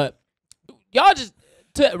 yeah, but y'all just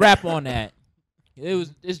to wrap on that.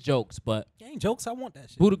 It's jokes, but It ain't jokes. I want that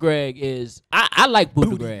shit. Buddha Greg is I like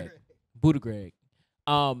Buddha Greg. Buddha Greg.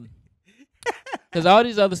 Because all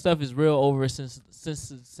these other stuff is real over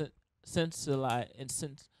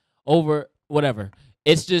over whatever.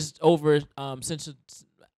 It's just over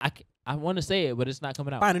I want to say it, but it's not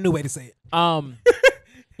coming out. Find a new way to say it.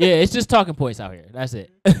 Yeah, it's just talking points out here. That's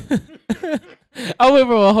it. I went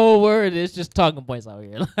from a whole word. It's just talking points out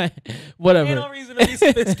here. Like whatever. Ain't no reason to be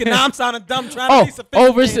sophisticated. Now I'm sounding dumb trying to be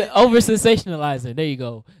sophisticated. over sensationalizing. There you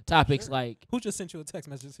go. Topics like who just sent you a text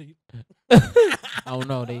message? I don't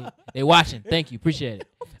know. They watching. Thank you. Appreciate it.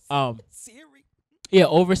 Siri. Yeah,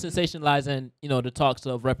 over sensationalizing. The talks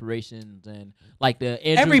of reparations and like the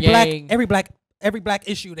Andrew every black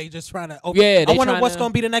issue they just trying to. Yeah, I wonder what's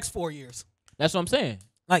gonna be the next 4 years. That's what I'm saying.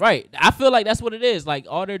 Like, right. I feel like that's what it is. Like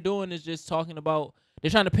all they're doing is just talking about. They're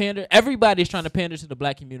trying to pander. Everybody's trying to pander to the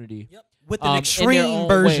black community. Yep. With an extreme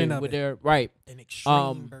version of it. Right. An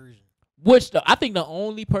extreme version. Which I think the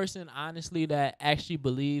only person, honestly, that actually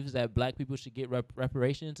believes that black people should get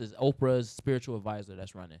reparations is Oprah's spiritual advisor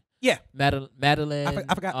that's running. Yeah. Madeline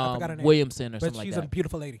I forgot her name. Williamson or but something like that. She's a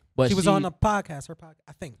beautiful lady. But she was on the podcast. Her podcast.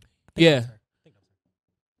 I think yeah. That was her.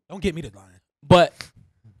 Don't get me to lying. But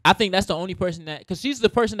I think that's the only person that, because she's the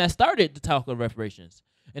person that started the talk of reparations,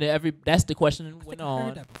 and then that's the question went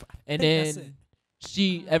on, and then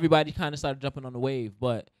everybody kind of started jumping on the wave.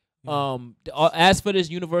 But as for this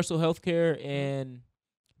universal health care and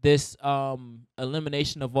this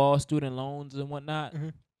elimination of all student loans and whatnot,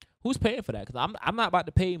 who's paying for that? Because I'm not about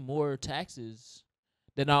to pay more taxes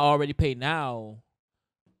than I already pay now.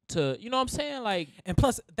 To what I'm saying, like, and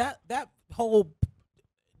plus that whole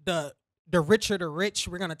the richer the rich,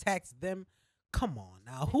 we're gonna tax them. Come on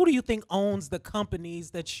now, who do you think owns the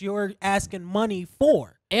companies that you're asking money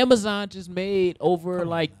for? Amazon just made over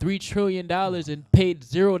like $3 trillion and paid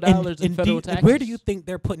 $0 in federal taxes. Where do you think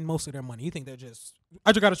they're putting most of their money? You think they're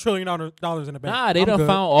I just got $1 trillion in the bank? Nah, they done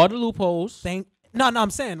found all the loopholes. No, I'm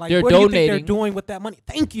saying like they're what donating. Do you think they're doing with that money?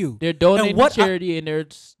 Thank you. They're donating to charity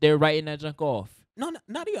and they're writing that junk off. No,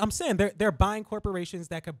 not even. I'm saying they're buying corporations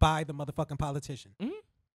that could buy the motherfucking politician. Mm-hmm.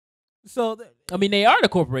 So I mean, they are the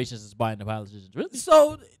corporations that's buying the politicians, really.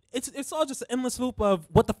 So it's all just an endless loop of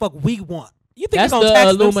what the fuck we want. You think that's they're gonna the tax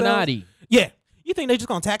Illuminati? Themselves? Yeah. You think they're just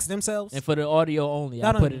gonna tax themselves? And for the audio only,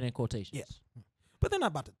 I put it in quotations. Yeah. But they're not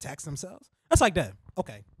about to tax themselves. That's like that.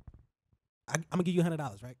 Okay. I'm gonna give you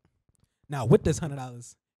 $100, right? Now with this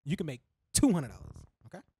 $100, you can make $200.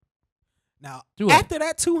 Okay. Now after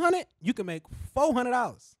that $200, you can make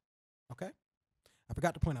 $400. Okay. I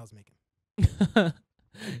forgot the point I was making.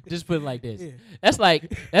 Just put it like this. Yeah. That's like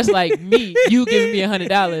me. You giving me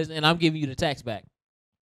 $100 and I'm giving you the tax back.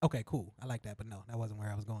 Okay, cool. I like that, but no, that wasn't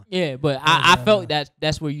where I was going. Yeah, but I felt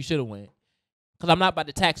that's where you should have went, because I'm not about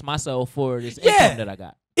to tax myself for this income that I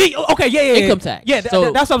got. Okay, income tax. Yeah, that's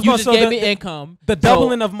what I was going to say. You just gave me income. The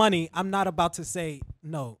doubling of money. I'm not about to say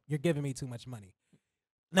no. You're giving me too much money.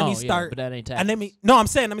 Let me start. But that ain't tax. And I'm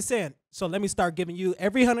saying. So let me start giving you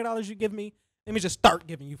every $100 you give me. Let me just start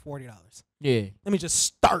giving you $40. Yeah. Let me just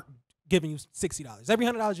start giving you $60. Every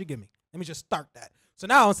 $100 you give me. Let me just start that. So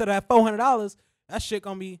now instead of that $400, that shit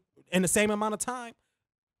gonna be in the same amount of time.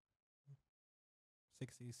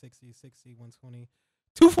 60, 120,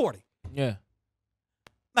 240. Yeah.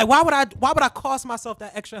 Like why would I cost myself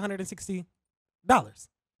that extra $160?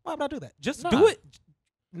 Why would I do that? Just do it.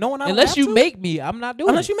 No one. Unless you make me, I'm not doing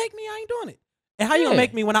it. Unless you make me, I ain't doing it. And how you gonna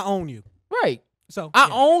make me when I own you? Right. So I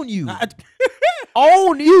own you.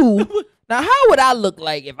 Own you. Now, how would I look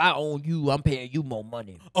like if I own you? I'm paying you more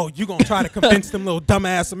money. Oh, you gonna try to convince them little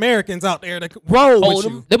dumbass Americans out there to roll with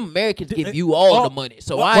you? Them Americans give you all the money,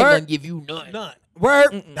 so I ain't gonna give you none.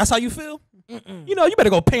 Word. That's how you feel? You know, you better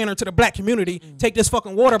go pander to the black community. Take this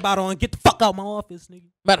fucking water bottle and get the fuck out my office, nigga.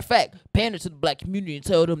 Matter of fact, pander to the black community and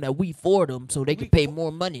tell them that we for them so they can pay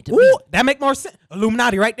more money to me. That make more sense.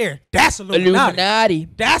 Illuminati right there. That's Illuminati.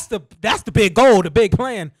 That's the big goal, the big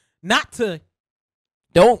plan. Not to.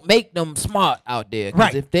 Don't make them smart out there.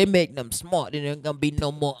 Right. If they make them smart, then there ain't gonna be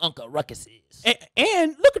no more Uncle Ruckuses.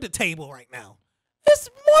 And look at the table right now. It's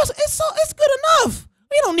good enough.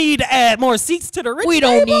 We don't need to add more seats to the rich We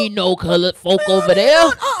table. don't need no colored folk over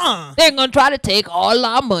there. They're gonna try to take all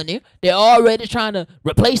our money. They're already trying to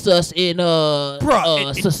replace us in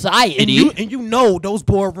society. And you know those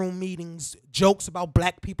boardroom meetings, jokes about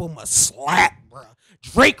black people must slap, bruh.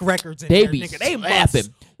 Drake records in They there, be nigga. They slapping.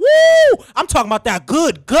 must. Woo! I'm talking about that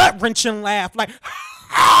good gut wrenching laugh, like,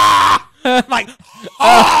 like,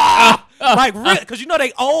 like, because you know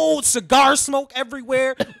they old cigar smoke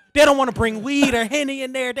everywhere. They don't want to bring weed or Henny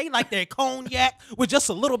in there. They like their cognac with just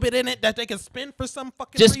a little bit in it that they can spin for some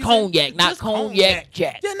fucking Just reason. cognac, not Just cognac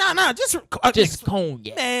jack. Yeah, nah, just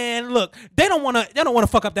Cognac. Man, look, they don't want to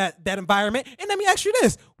fuck up that environment. And let me ask you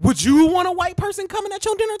this: would you want a white person coming at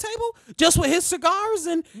your dinner table just with his cigars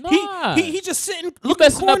and Nah. he just sitting You looking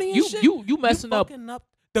messing up. corny and shit? You messing up fucking up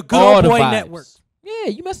the good all old the boy vibes. network. Yeah,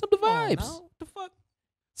 you messing up the Oh, vibes. no, the fuck.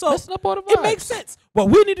 So Messing up all the vibes. it makes sense. What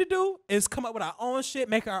we need to do is come up with our own shit,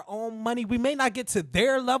 make our own money. We may not get to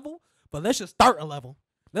their level, but let's just start a level.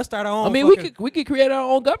 Let's start our own. I mean, we could create our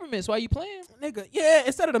own governments. Why you playing? nigga. Yeah,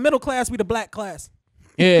 instead of the middle class, we the black class.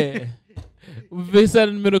 Yeah. We've been set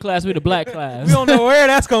in the middle class. We the black class. We don't know where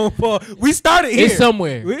that's going for. We started here. It's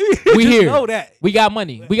somewhere. We We just here. know that. We got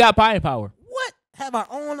money. We got buying power. What? Have our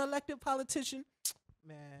own elected politician?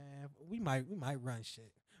 Man, we might run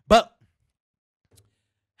shit. But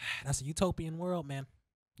that's a utopian world, man.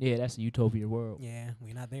 Yeah, that's a utopian world. Yeah,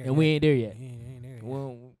 we not there. And we ain't there yet. We ain't there yet.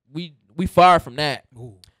 Well, we far from that.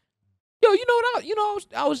 Ooh. Yo, you know what?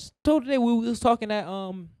 I was told today we was talking at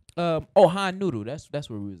Han Noodle. That's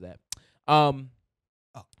where we was at.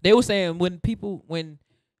 They were saying when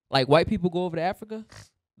like white people go over to Africa,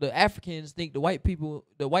 the Africans think the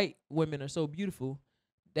white women are so beautiful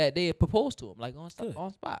that they propose to them like on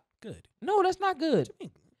spot. Good. No, that's not good. What you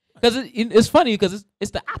mean? Because it's funny because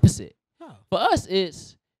it's the opposite. Oh. For us,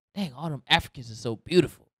 it's dang, all them Africans are so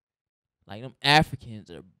beautiful. Like them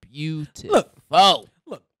Africans are beautiful.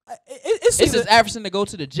 Look, It's this African to go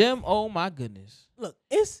to the gym. Oh my goodness. Look,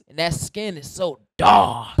 it's And that skin is so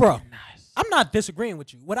dark. Bro, and nice. I'm not disagreeing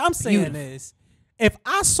with you. What I'm saying Beautiful. is, if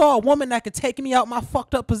I saw a woman that could take me out my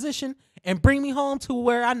fucked up position and bring me home to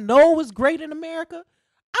where I know is great in America,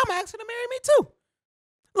 I'm asking to marry me too.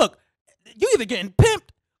 Look, you either getting pimped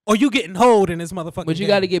or you getting hoed in this motherfucker. But you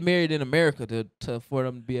got to get married in America to for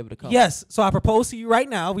them to be able to come. Yes, so I propose to you right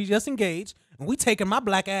now. We just engaged, and we taking my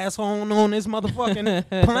black ass home on this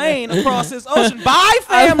motherfucking plane across this ocean. Bye,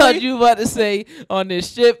 I family. thought you about to say on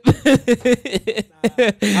this ship.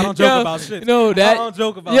 I don't joke about shit. No, that I don't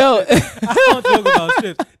joke about yo. shit. I don't joke about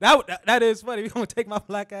shit. That is funny. We gonna take my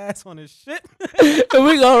black ass on this shit. And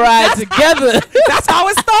we gonna ride together. That's how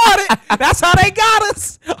it started. That's how they got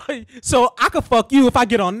us. So I could fuck you if I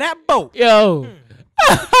get on that boat. Yo.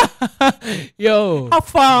 Yo. How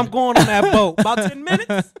far I'm going on that boat? About 10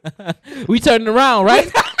 minutes? We turning around,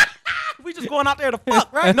 right? We just going out there to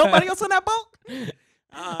fuck, right? Nobody else on that boat?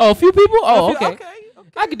 Oh, a few people? Oh, okay. Okay.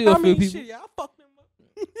 I can do a few people. Shit, yeah, I fuck them up.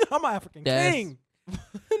 I'm an African That's- king.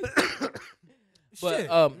 But Shit.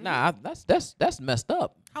 nah, that's messed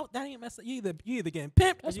up. How, that ain't messed up. You either getting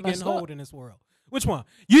pimped or That's you getting messed up. hold in this world. Which one?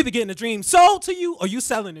 You either getting a dream sold to you or you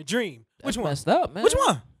selling a dream. That's Which one? messed up, man. Which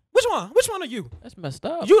one? Which one? Which one are you? That's messed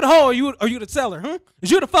up. You the hoe or you the seller? Huh?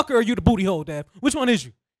 Is you the fucker or you the booty hole, Dev? Which one is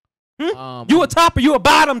you? You a top or you a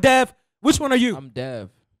bottom, Dev? Which one are you? I'm Dev.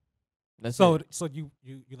 That's so it. so you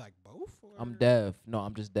like both? Or? I'm Dev. No,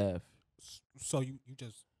 I'm just Dev. So you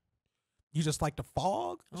just like the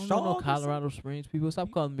fog? I don't Shog know no or Colorado Springs people.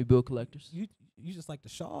 Stop calling me bill collectors. something? You just like the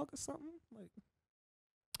shog or something? Like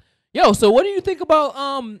Yo, so what do you think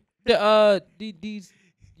about these?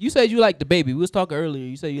 You said you like the baby. We was talking earlier.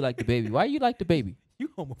 You said you like the baby. Why you like the baby? you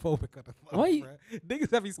homophobic or the fuck, Why you- bruh. Niggas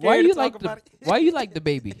have me scared Why to you talk like about it. why you like the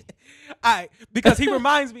baby? Because he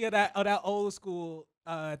reminds me of that old school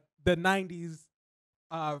the 90s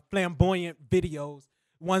flamboyant videos,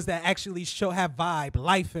 ones that actually have vibe,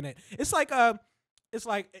 life in it. It's like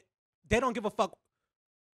they don't give a fuck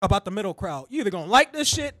about the middle crowd. You either gonna like this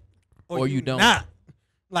shit or you don't. not.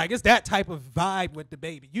 Like it's that type of vibe with the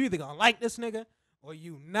baby. You either gonna like this nigga or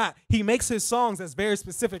you not. He makes his songs that's very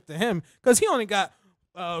specific to him because he only got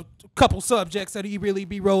a couple subjects that he really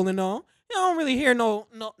be rolling on. You don't really hear no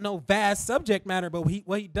vast subject matter, but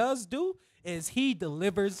what he does do is he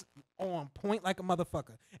delivers on point like a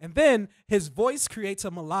motherfucker. And then his voice creates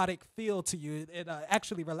a melodic feel to you. It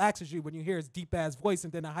actually relaxes you when you hear his deep ass voice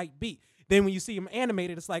and then a hype beat. Then when you see him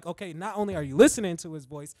animated, it's like, okay, not only are you listening to his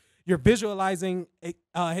voice, you're visualizing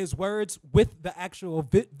his words with the actual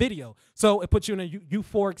video. So it puts you in a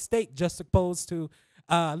euphoric state, just opposed to,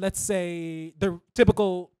 let's say, the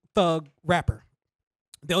typical thug rapper.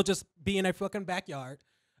 They'll just be in their fucking backyard,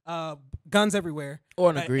 guns everywhere, Or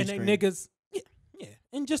on a green and screen. they niggas, yeah,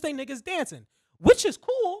 and just they niggas dancing, which is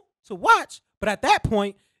cool to watch. But at that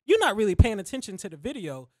point, you're not really paying attention to the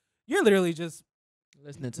video. You're literally just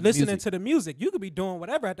listening to the music. You could be doing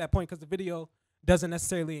whatever at that point because the video doesn't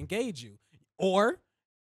necessarily engage you. Or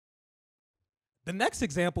the next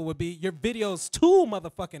example would be your videos too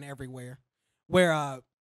motherfucking everywhere. Where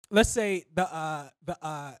let's say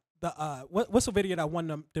what's the video that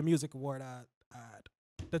won the music award?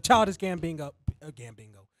 The Childish Gambino.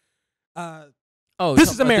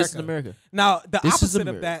 This is America. This is America. Now the This is opposite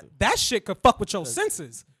of that shit could fuck with your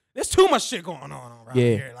senses. There's too much shit going on around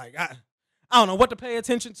here. Like I don't know what to pay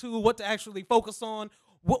attention to, what to actually focus on.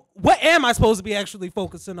 What am I supposed to be actually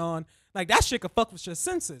focusing on? Like that shit could fuck with your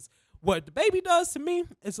senses. What the baby does to me,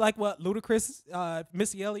 it's like what Ludacris,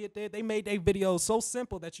 Missy Elliott did. They made their videos so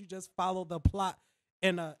simple that you just follow the plot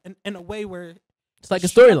in a way where it's like a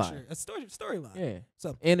storyline. A storyline. Yeah.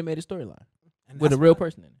 So animated storyline and with a that's real what-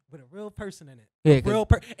 person in it. With a real person in it. Yeah, A real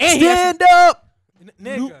person. And he Stand actually- up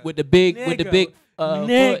nigga. with the big foot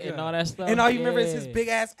Nigga. and all that stuff. And all you remember is his Yeah. big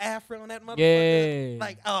ass afro on that motherfucker. Yeah.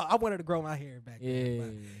 Like, I wanted to grow my hair back then. Yeah.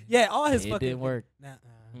 But yeah, all his It fucking didn't work. Nah,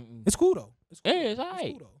 Mm-mm. it's cool though. It's cool. Yeah, it's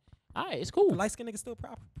alright. cool though. All right, it's The cool. light skinned niggas still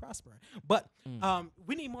prospering. But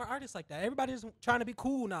we need more artists like that. Everybody's trying to be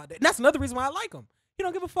cool nowadays. And that's another reason why I like him. He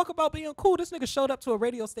don't give a fuck about being cool. This nigga showed up to a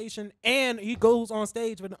radio station and he goes on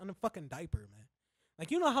stage on a fucking diaper, man. Like,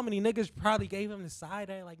 you know how many niggas probably gave him the side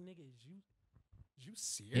eye? Like, nigga, is you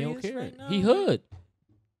serious He don't care. right now? He hood.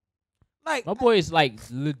 Like, My boy is like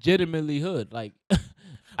legitimately hood. Like,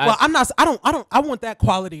 well, I want that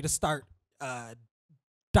quality to start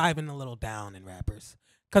diving a little down in rappers.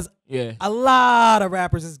 Cause yeah. a lot of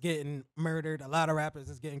rappers is getting murdered. A lot of rappers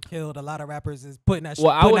is getting killed. A lot of rappers is putting that,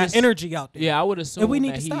 putting that energy out there. Yeah, I would assume we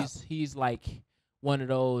need that to stop. he's like one of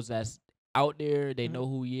those that's out there. They know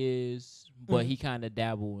who he is, but he kind of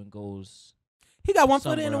dabble and goes. He got one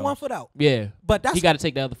foot in somewhere and one else. foot out. Yeah, But he got to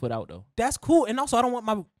take the other foot out though. that's cool. And also, I don't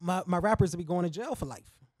want my rappers to be going to jail for life.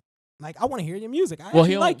 Like, I want to hear your music. I Well,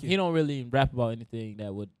 actually like you. he don't really rap about anything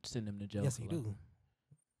that would send him to jail. Yes, for he life. do.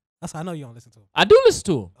 That's how I know you don't listen to him. I do listen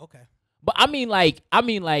to him. Okay. But I mean like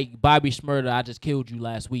Bobby Shmurda, I just killed you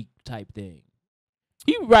last week type thing.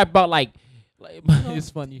 He rap about like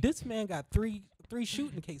it's funny. This man got three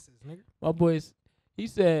shooting cases, nigga. My boys, he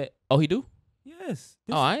said, "Oh, he do? Yes.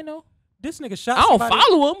 I ain't know. This nigga shot I don't somebody.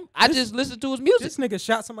 follow him. I this- just listen to his music." This nigga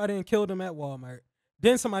shot somebody and killed him at Walmart.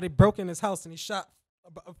 Then somebody broke in his house and he shot.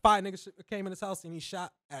 5 niggas came in his house and he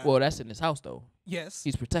shot. Well, that's in his house though. Yes.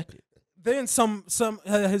 He's protected. Then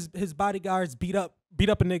his bodyguards beat a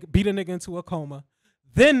nigga into a coma.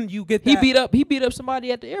 Then you get that. He beat up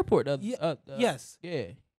somebody at the airport. Yes. Yeah.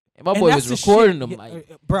 And my And boy that's was the recording shit.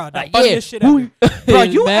 them bro, the like, funniest yeah, shit ever. Bro,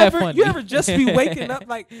 It's you mad ever funny. just be waking up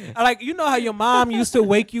like you know how your mom used to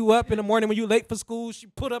wake you up in the morning when you late for school? She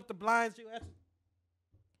put up the blinds.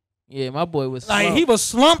 Yeah, my boy was Like slumped. he was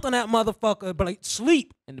slumped on that motherfucker, but like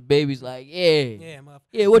sleep. And the baby's like, yeah,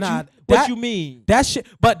 Motherfucker. what Nah, what that- you mean? That shit.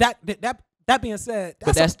 But that being said,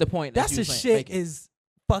 But that's the point. that's you the was shit making. is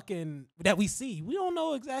fucking that we see. We don't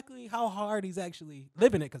know exactly how hard he's actually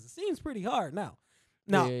living it because it seems pretty hard now.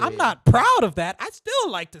 Now, Yeah. I'm not proud of that. I still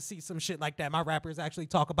like to see some shit like that. My rappers actually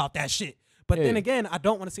talk about that shit. But then Yeah. again, I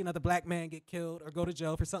don't want to see another black man get killed or go to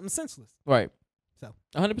jail for something senseless. Right. So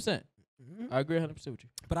 100%. Mhm. I agree 100% with you.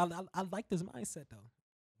 But I like this mindset though.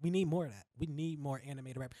 We need more of that. We need more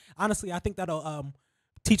animated rap. Honestly, I think that'll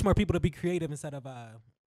teach more people to be creative instead of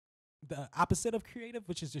the opposite of creative,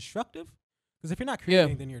 which is destructive. Because if you're not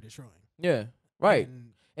creating, then you're destroying. Yeah. Right.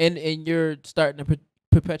 And And you're starting to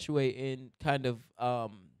perpetuate and kind of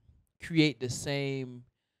create the same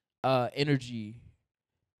energy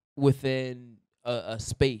within a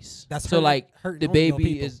space. That's so like hurting the only your baby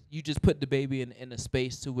people. is, you just put the baby in a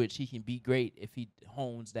space to which he can be great if he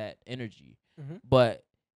hones that energy. Mhm. But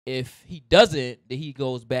if he doesn't, then he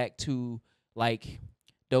goes back to like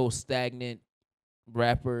those stagnant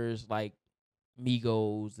rappers like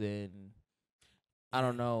Migos and I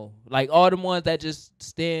don't know, like all the ones that just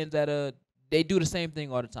stands at they do the same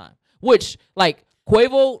thing all the time. Which like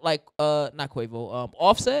Quavo, like not Quavo,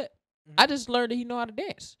 Offset. Mhm. I just learned that he know how to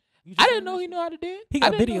dance. You I just didn't learned know that he shit? know how to dance. He I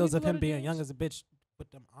got didn't know videos he of knew how him to being dance. young as a bitch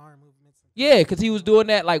with them arm movements. Yeah, because he was doing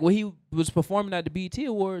that like when he was performing at the BET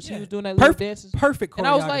Awards. Yeah. He was doing that little dances. Perfect choreography.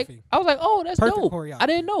 And I was like, oh, that's Perfect dope. choreography. I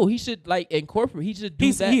didn't know he should like incorporate. He should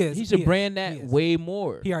do that. He should brand that way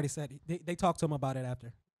more. He already said it. They talked to him about it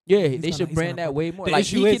after. Yeah, He's they gonna- should he's brand gonna that put- way more. The Like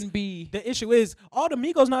issue he is- can be. The issue is all the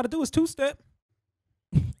Migos know how to do is two-step.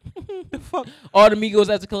 The fuck? All the Migos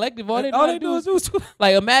as a collective, all they do is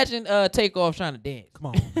like imagine Takeoff trying to dance. come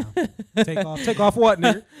on. Now. Take off what,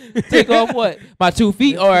 nigga? Take off what? My 2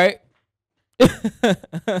 feet. All right.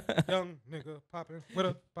 Young nigga popping with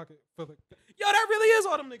a pocket full of. Yo, that really is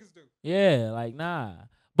all them niggas do. Yeah, like nah.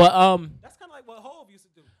 But That's kind of like what Hov used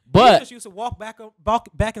to do. But he just used to walk back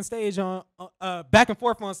in stage on back and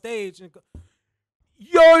forth on stage and go,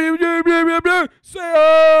 yo,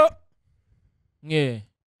 say yeah.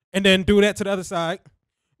 and then do that to the other side.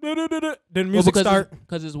 Then music start.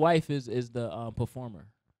 Because his wife is the performer.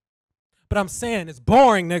 But I'm saying it's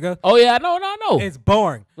boring, nigga. Oh yeah, no. It's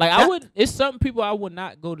boring. Like it's some people I would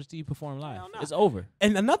not go to see perform live. No. It's over.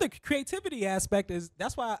 And another creativity aspect is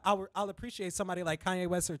that's why I'll appreciate somebody like Kanye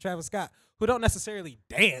West or Travis Scott who don't necessarily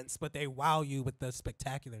dance, but they wow you with the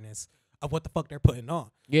spectacularness of what the fuck they're putting on.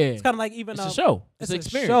 Yeah, it's kind of like even it's a show. It's an a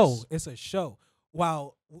experience. show. It's a show.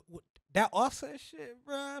 Wow, that Offset shit,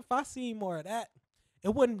 bro. If I see more of that,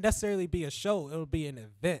 it wouldn't necessarily be a show. It would be an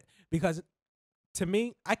event because to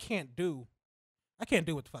me, I can't do what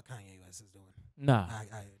the fuck Kanye West is doing. Nah,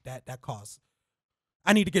 that costs.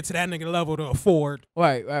 I need to get to that nigga level to afford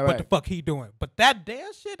right. what the fuck he doing. But that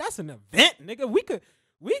dance shit, that's an event, nigga. We could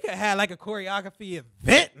have like a choreography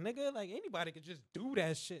event, nigga. Like anybody could just do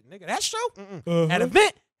that shit, nigga. That show, that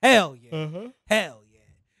event, hell yeah, hell yeah.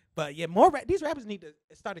 But yeah, these rappers need to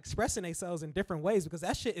start expressing themselves in different ways because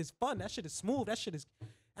that shit is fun. That shit is smooth. That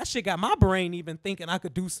shit got my brain even thinking I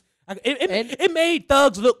could do. It made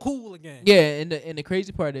thugs look cool again. Yeah, and the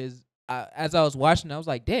crazy part is, as I was watching, I was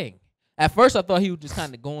like, dang. At first, I thought he was just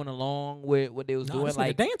kind of going along with what they was doing,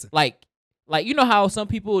 like dancing. Like you know how some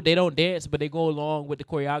people they don't dance, but they go along with the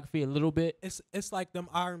choreography a little bit. It's like them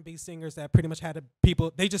R&B singers that pretty much had the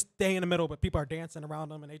people. They just stay in the middle, but people are dancing around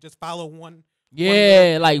them, and they just follow one.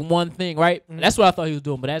 Yeah, like one thing, right? Mm-hmm. That's what I thought he was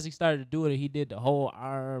doing. But as he started to do it, he did the whole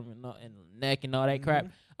arm and neck and all that crap.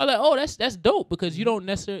 I was like, oh, that's dope because you don't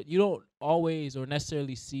always or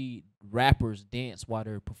necessarily see rappers dance while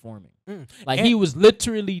they're performing. Like he was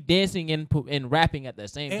literally dancing and rapping at the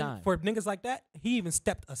same time. For niggas like that, he even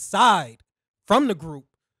stepped aside from the group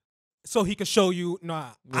so he could show you,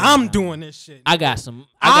 I'm doing this shit. I got some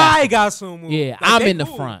moves. Yeah, like, I'm in the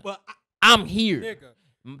front. I'm here. Nigga.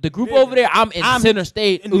 The group over there, I'm in center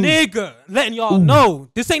stage. Nigga, letting y'all know.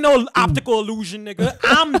 This ain't no optical illusion, nigga.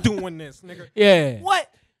 I'm doing this, nigga. Yeah. What?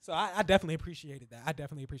 So I definitely appreciated that.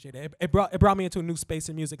 It brought me into a new space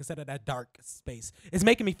in music instead of that dark space. It's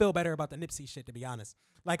making me feel better about the Nipsey shit, to be honest.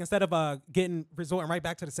 Like instead of resorting right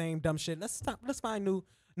back to the same dumb shit, let's find new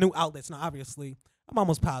outlets. Now, obviously, I'm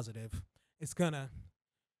almost positive it's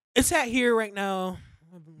at here right now.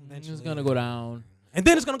 It's gonna go down. And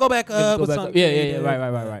then it's gonna go back up. Yeah.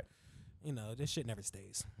 Right. You know, this shit never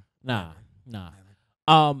stays. Nah.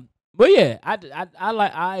 But yeah,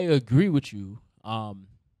 I agree with you.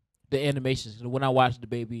 The animations. When I watched the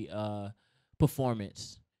baby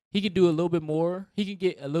performance, he could do a little bit more. He could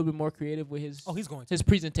get a little bit more creative with his his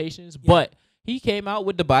presentations. Yeah. But he came out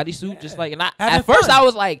with the bodysuit just like, and at first I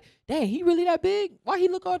was like, dang, he really that big? Why he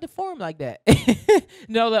look all deformed like that?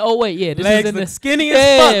 Like, oh wait, yeah, this legs is in the skinny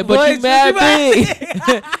as fuck, but boy, you mad big.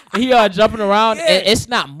 He are jumping around and it's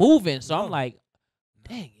not moving. So I'm like,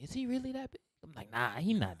 dang, is he really that big? I'm like, nah,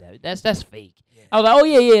 he not that. That's fake. Yeah. I was like, oh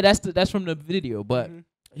yeah, that's from the video, but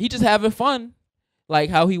he just having fun. Like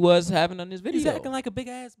how he was having on this video. He's acting like a big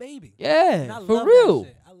ass baby. Yeah, for real.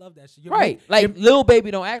 I love that shit. Right. Like Lil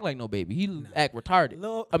Baby don't act like no baby. He act retarded.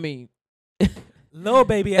 Lil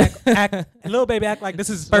Baby act like this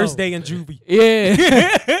is his first day in juvie. Yeah.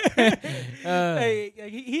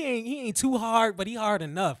 He ain't too hard, but he hard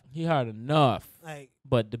enough. Like,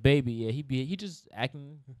 but the baby, yeah, he just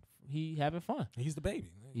acting. He having fun. He's the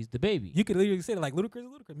baby. He's the baby. You could literally say it like Ludacris,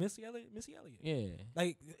 Missy Elliott. Yeah.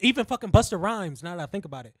 Like even fucking Busta Rhymes. Now that I think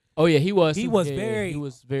about it. Oh yeah, he was very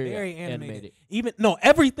animated.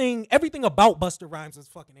 Everything about Busta Rhymes was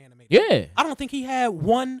fucking animated. Yeah. I don't think he had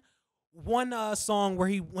one song where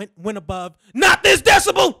he went above not this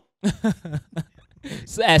decibel.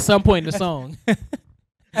 So at some point in the song. Yeah.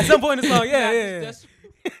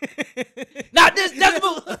 Not this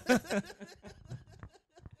decibel.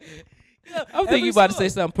 I'm thinking you about to say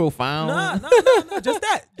something profound. Nah, just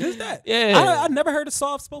that. Yeah. I never heard a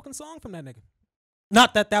soft spoken song from that nigga.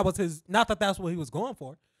 Not that that's what he was going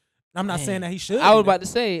for. I'm not saying that he should. I was about to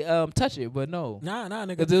say touch it, but no. Nah,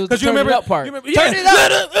 nigga. Because you remember that part. Turn it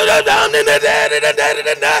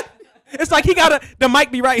up. It's like he got the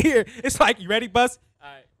mic be right here. It's like, you ready, Buzz? All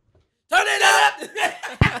right. Turn it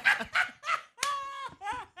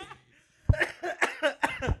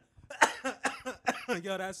up.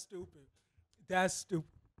 Yo, that's stupid.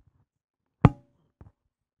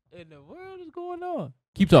 in the world is going on?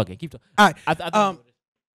 Keep talking. Keep talking. All right. I know what it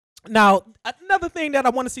is. Now, another thing that I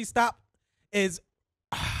want to see stop is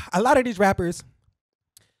a lot of these rappers,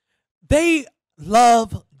 they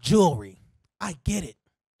love jewelry. I get it.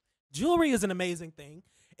 Jewelry is an amazing thing.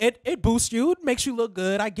 It boosts you. It makes you look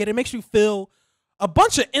good. I get it. It makes you feel a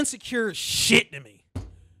bunch of insecure shit to me.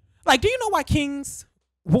 Like, do you know why kings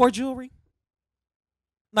wore jewelry?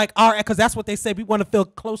 Like, because that's what they say. We want to feel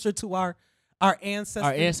closer to our ancestors.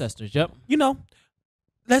 Our ancestors, yep. You know,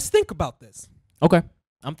 let's think about this. Okay,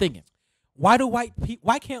 I'm thinking. Why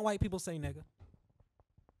can't white people say nigga?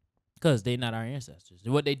 Because they're not our ancestors.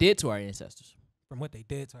 What they did to our ancestors. From what they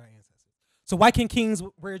did to our ancestors. So why can kings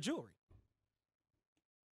wear jewelry?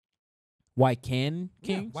 Why can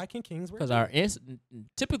Yeah, kings? why can kings wear Because jewelry?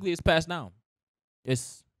 typically it's passed down.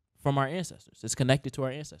 It's from our ancestors. It's connected to our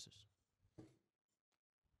ancestors.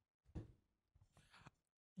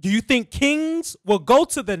 Do you think kings will go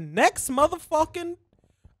to the next motherfucking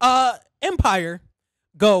empire,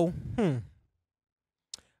 go,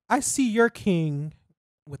 I see your king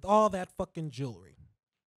with all that fucking jewelry.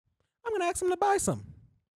 I'm going to ask him to buy some.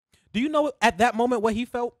 Do you know at that moment what he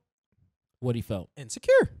felt? What he felt.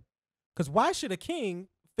 Insecure. Because why should a king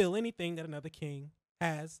feel anything that another king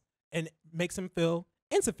has and it makes him feel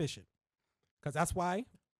insufficient? Because that's why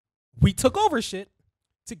we took over shit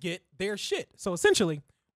to get their shit. So essentially,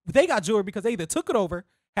 they got jewelry because they either took it over,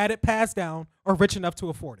 had it passed down, or rich enough to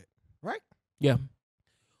afford it. Right? Yeah.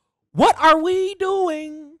 What are we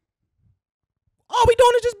doing? All we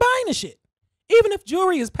doing is just buying the shit. Even if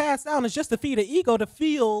jewelry is passed down, it's just to feed an ego to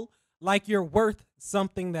feel like you're worth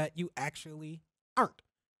something that you actually aren't.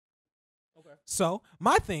 Okay. So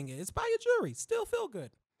my thing is, buy your jewelry. Still feel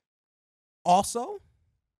good. Also,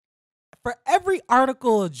 for every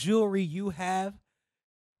article of jewelry you have,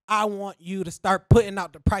 I want you to start putting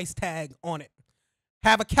out the price tag on it.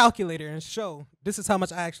 Have a calculator and show this is how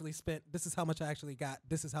much I actually spent. This is how much I actually got.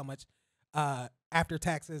 This is how much after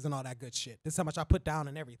taxes and all that good shit. This is how much I put down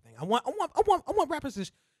and everything. I want rappers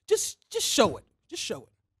to just show it. Just show it.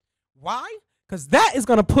 Why? Because that is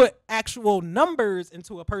gonna put actual numbers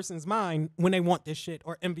into a person's mind when they want this shit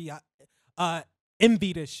or envy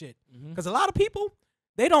this shit. Because a lot of people,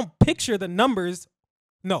 they don't picture the numbers.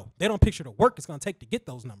 No, they don't picture the work it's gonna take to get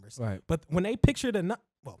those numbers. Right. But when they picture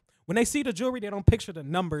when they see the jewelry, they don't picture the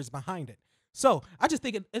numbers behind it. So I just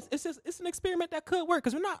think it's an experiment that could work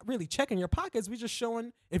because we're not really checking your pockets. We're just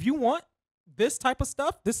showing if you want this type of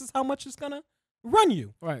stuff, this is how much it's gonna run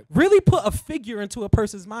you. Right. Really put a figure into a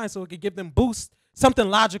person's mind so it could give them boost, something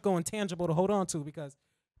logical and tangible to hold on to. Because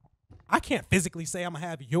I can't physically say I'm gonna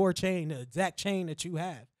have your chain, the exact chain that you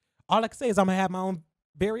have. All I can say is I'm gonna have my own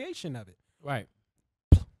variation of it. Right.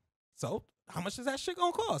 So how much is that shit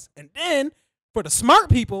gonna cost? And then for the smart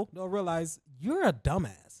people, they'll realize you're a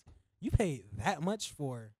dumbass. You paid that much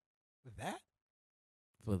for that?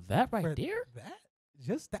 For that right For there? that?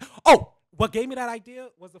 Just that? Oh, what gave me that idea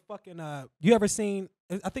was the fucking, you ever seen,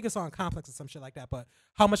 I think it's on Complex or some shit like that, but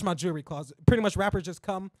how much my jewelry costs. Pretty much rappers just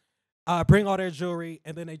come, bring all their jewelry,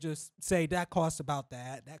 and then they just say that costs about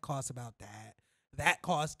that, that costs about that. That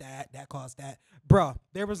cost that, that cost that. Bruh,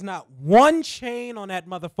 there was not one chain on that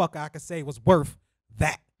motherfucker I could say was worth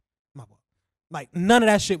that. Like, none of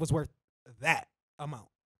that shit was worth that amount.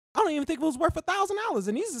 I don't even think it was worth $1,000.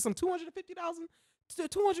 And these are some $250,000 to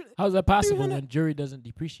 $200. How's that possible 300? when jewelry doesn't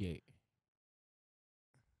depreciate?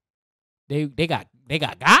 They got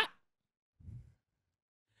got? Does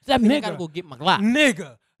that mean I gotta Nigga. go get my Glock?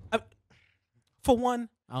 Nigga. For one,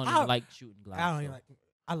 I don't even like shooting Glocks. I don't even so.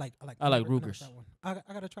 like. I like Rugers. that one.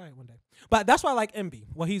 I gotta try it one day. But that's why I like MB.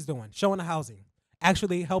 What he's doing, showing the housing,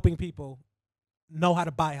 actually helping people know how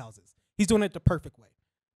to buy houses. He's doing it the perfect way,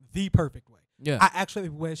 the perfect way. Yeah. I actually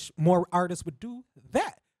wish more artists would do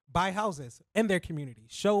that. Buy houses in their community.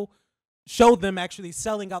 Show them actually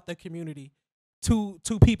selling out their community to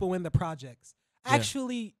people in the projects. Yeah.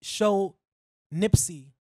 Actually show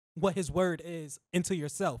Nipsey what his word is into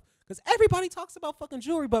yourself. Because everybody talks about fucking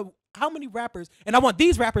jewelry, but how many rappers, and I want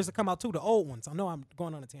these rappers to come out too, the old ones. I know I'm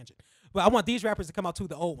going on a tangent, but I want these rappers to come out too,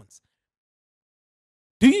 the old ones.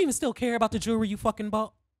 Do you even still care about the jewelry you fucking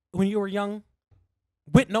bought when you were young?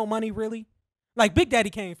 With no money, really? Like Big Daddy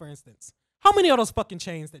Kane, for instance. How many of those fucking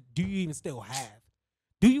chains that do you even still have?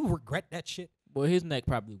 Do you regret that shit? Boy, his neck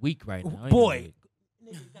probably weak right now. Boy.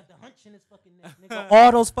 Nigga got the hunch in his fucking neck, nigga.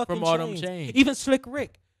 All those fucking From all them chains. Even Slick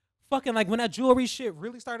Rick. Fucking like when that jewelry shit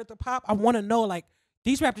really started to pop, I want to know like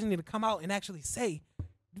these rappers need to come out and actually say,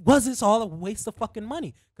 was this all a waste of fucking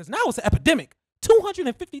money? Because now it's an epidemic.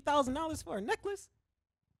 $250,000 for a necklace?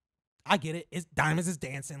 I get it. It's diamonds is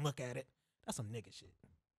dancing. Look at it. That's some nigga shit.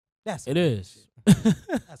 That's It is.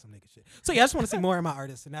 That's some nigga shit. So yeah, I just want to see more of my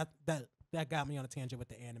artists, and that got me on a tangent with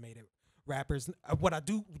the animated rappers. What I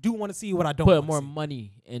do want to see, what I don't Put wanna more see.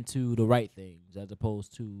 money into the right things as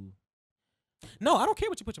opposed to. No, I don't care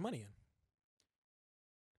what you put your money in.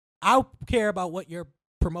 I care about what you're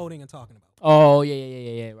promoting and talking about. Oh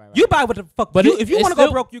yeah. Right. You buy what the fuck. But If you it's want to go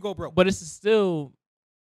still- broke, you go broke. But it's still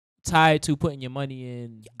tied to putting your money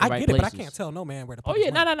in. The I right get it, places. but I can't tell no man where to put Oh his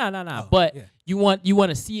yeah, money. no. Oh, But yeah. you want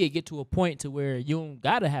to see it get to a point to where you don't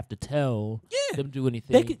gotta have to tell them to do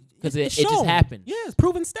anything because it just shown. happens. Yeah, it's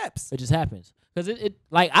proven steps. It just happens because it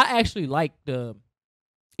like I actually like the,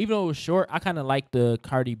 even though it was short, I kind of like the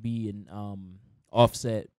Cardi B and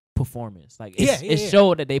Offset performance. Like it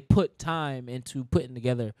showed that they put time into putting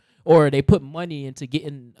together, or they put money into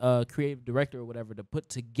getting a creative director or whatever to put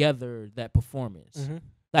together that performance. Mm-hmm.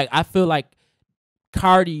 Like I feel like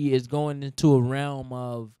Cardi is going into a realm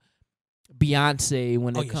of Beyonce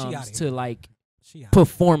when it comes to like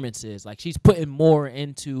performances. Like she's putting more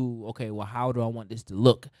into, okay, well, how do I want this to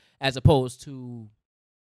look, as opposed to,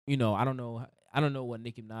 I don't know what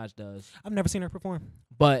Nicki Minaj does. I've never seen her perform.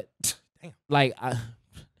 But Damn. Like I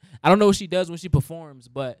don't know what she does when she performs,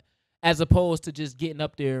 but as opposed to just getting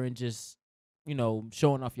up there and just,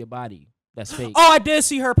 showing off your body. That's fake. Oh, I did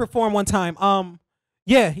see her perform one time.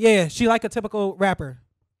 Yeah. She like a typical rapper.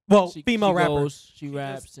 Well, female rapper. She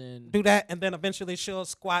raps and do that, and then eventually she'll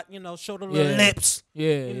squat, show the little lips.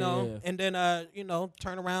 Yeah. And then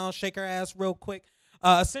turn around, shake her ass real quick.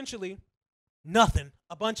 Essentially, nothing.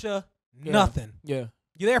 A bunch of nothing. Yeah.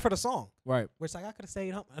 You're there for the song. Right. Which like I could have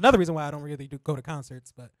stayed home. Another reason why I don't really go to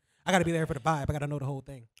concerts, but I got to be there for the vibe. I got to know the whole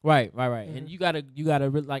thing. Right. And you gotta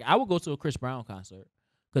like, I would go to a Chris Brown concert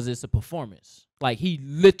because it's a performance. Like he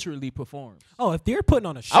literally performs. Oh, if they're putting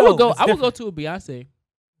on a show, I would go to a Beyonce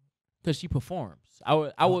because she performs. I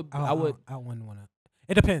wouldn't want to.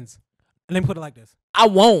 It depends. And let me put it like this. I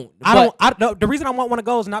won't. The reason I won't want to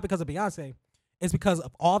go is not because of Beyonce. It's because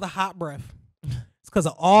of all the hot breath. It's because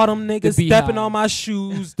of all them niggas stepping on my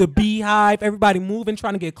shoes, the beehive, everybody moving,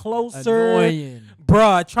 trying to get closer. Annoying.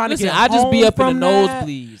 Bruh, trying to get I just be home up in from the that.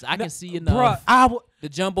 nosebleeds. I can see enough. Bruh, the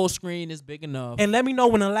jumbo screen is big enough. And let me know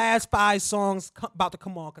when the last 5 songs about to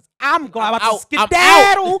come on, because I'm about to out.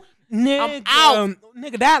 skedaddle. Nigga, I'm out.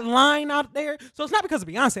 Nigga, that line out there. So it's not because of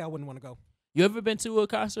Beyonce I wouldn't want to go. You ever been to a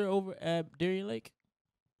concert over at Darien Lake?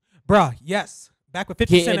 Bruh, yes. Back with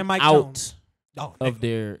 50 Cent and Mike Jones. Oh, of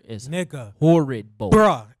there is nigga. Horrid both.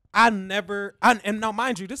 Bruh, and now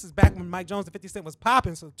mind you, this is back when Mike Jones and 50 Cent was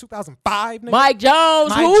popping, so 2005, nigga. Mike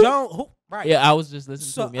Jones, who? Right. Yeah, I was just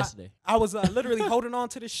listening to him yesterday. I was literally holding on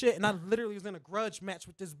to this shit, and I literally was in a grudge match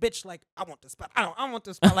with this bitch. Like, I want this spot. I want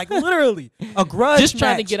this spot. Like, literally, a grudge just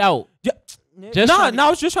trying to get out. I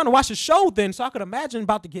was just trying to watch the show then, so I could imagine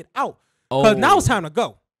about to get out. Because now it's time to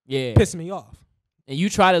go. Yeah. Pissing me off. And you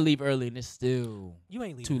try to leave early, and it's still you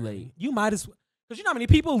ain't leaving too early. late. You might as well. Because you know how many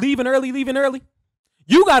people leaving early?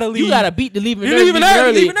 You got to leave. You got to beat the leaving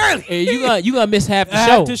early. And you gonna miss half the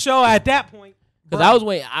show. Half the show at that point. Because I was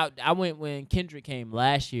waiting. I went when Kendrick came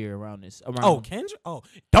last year around this. Kendrick? Oh,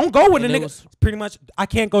 don't go with a nigga. Pretty much, I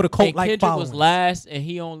can't go to cult like Kendrick was last, and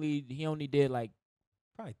he only did like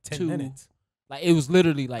probably 10 minutes. Like it was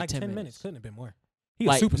literally like 10 minutes. Couldn't have been more. He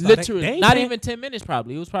like a superstar. Literally, they not even 10 minutes.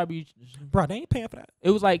 Probably it was probably. Bro, they ain't paying for that.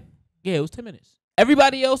 It was like it was 10 minutes.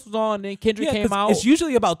 Everybody else was on. Then Kendrick came out. It's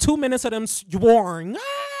usually about 2 minutes of them swearing.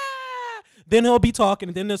 Then he'll be talking,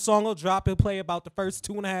 and then the song will drop. He'll play about the first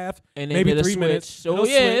 2.5, and maybe 3 minutes. So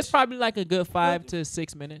yeah, it's probably like a good 5 to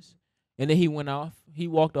 6 minutes. And then he went off. He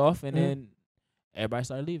walked off, and then everybody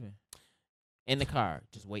started leaving in the car,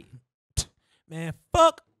 just waiting. Man,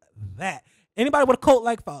 fuck that. Anybody with a cult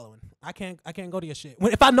like following, I can't go to your shit.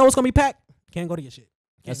 If I know it's gonna be packed, can't go to your shit.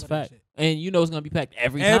 That's a fact. And you know it's gonna be packed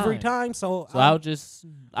every time. So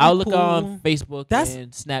I'll look on Facebook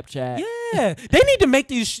and Snapchat. Yeah, they need to make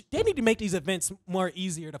these events more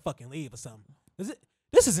easier to fucking leave or something.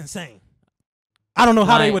 This is insane. I don't know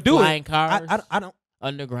how they would do flying it. Cars, I don't.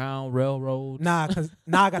 Underground railroads. Nah, cause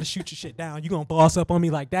now I gotta shoot your shit down. You gonna boss up on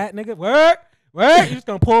me like that, nigga? Word. You just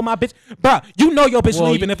gonna pull my bitch, bro? You know your bitch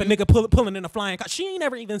leaving if a nigga pulling in a flying car. She ain't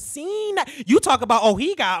never even seen that. You talk about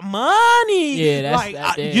he got money. Yeah,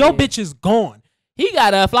 that's your bitch is gone. He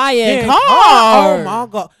got a flying car. Oh my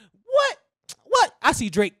god, what? I see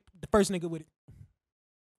Drake, the first nigga with it.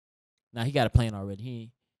 Nah, he got a plane already.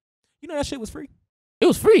 You know that shit was free. It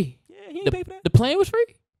was free. Yeah, he ain't paid for that. The plane was free.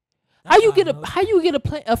 How you get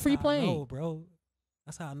a free plane? No, bro.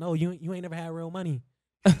 That's how I know you ain't never had real money.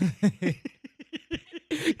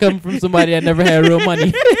 Coming from somebody that never had real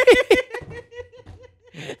money.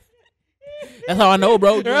 That's how I know,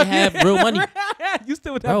 bro. You ain't have real money. You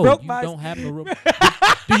still with that Bro, broke you mice? don't have no room.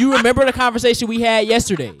 Do you remember the conversation we had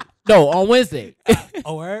yesterday? No, on Wednesday.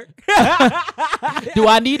 Oh, word? Do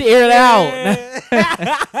I need to air it out?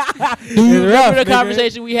 Do you remember the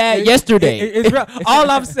conversation we had yesterday? It's rough. All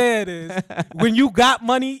I'm saying is, when you got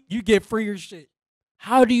money, you get freer shit.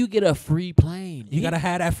 How do you get a free plane? You gotta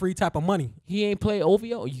have that free type of money. He ain't play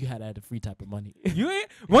OVO. You gotta have the free type of money. You ain't.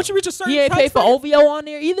 Once you reach a certain, He ain't pay for OVO on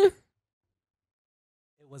there either.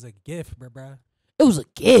 It was a gift, bruh. It was a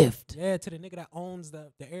gift. Yeah, to the nigga that owns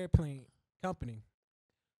the airplane company.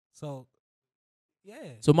 So, yeah.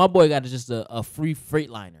 So my boy got just a free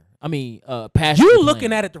Freightliner. I mean, passenger You plane.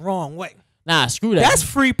 looking at it the wrong way. Nah, screw that. That's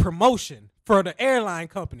free promotion for the airline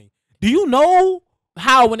company. Do you know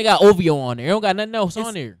how when they got OVO on there. It don't got nothing else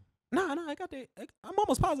on there. No, I got the. I'm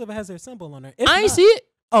almost positive it has their symbol on there. I ain't see it.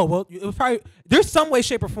 Oh well, it was probably there's some way,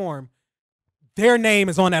 shape, or form. Their name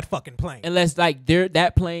is on that fucking plane. Unless like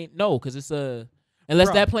that plane, no, because it's unless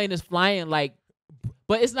Bro. that plane is flying like,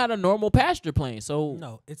 but it's not a normal passenger plane. So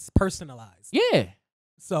No, it's personalized. yeah.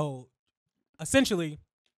 So essentially,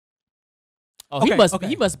 Oh, Okay.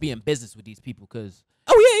 he must be in business with these people because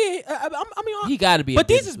oh yeah. I mean, he got to be. but in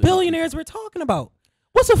these business is with these billionaires we're talking about.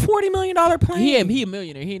 What's a $40 million plane? He a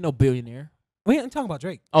millionaire. He ain't no billionaire. We ain't talking about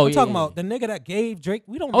Drake. Oh, I'm yeah, talking yeah, about the nigga that gave Drake.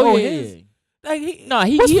 We don't Oh know yeah, his. yeah. Like he, Nah,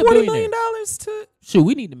 he what's a $40 billionaire. million to? Shoot,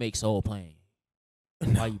 we need to make Soul Plane.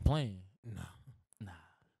 Why you playing?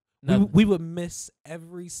 Nah. We would miss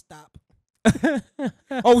every stop.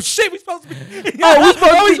 Oh shit, we supposed to be. We supposed to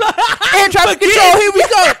be air traffic control. Here we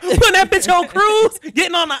go. Putting that bitch on cruise,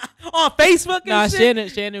 getting on Facebook and Nah,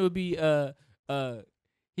 shit. Shannon would be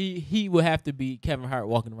he would have to be Kevin Hart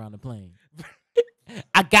walking around the plane.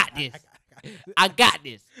 I got this. I got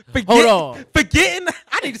this. Hold on. Forgetting.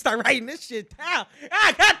 I need to start writing this shit down.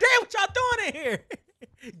 Ah, goddamn, what y'all doing in here?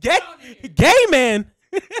 Gay man.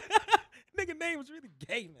 Nigga name was really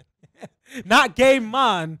Gay man. Not Gay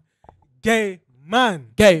man. Gay man.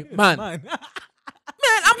 Gay man. Man,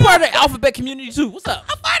 I'm part of the alphabet community too. What's up?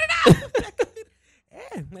 I'm part of that.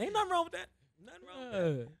 Yeah, ain't nothing wrong with that. Nothing wrong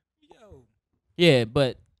with that. Yo. Yeah,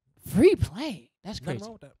 but free plane. That's Nothing crazy.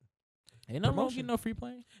 wrong with that. Ain't nothing wrong with Promotion. getting no free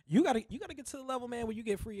plane. You gotta get to the level, man, where you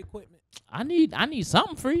get free equipment. I need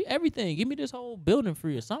something free. Everything. Give me this whole building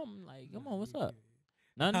free or something. Like, come on, what's up?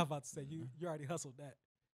 None. I was about to say you already hustled that.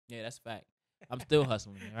 Yeah, that's a fact. I'm still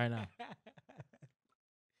hustling right now.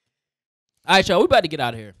 All right, y'all. We about to get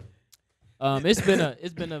out of here.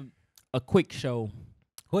 It's been a quick show.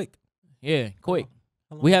 Quick. Yeah, quick.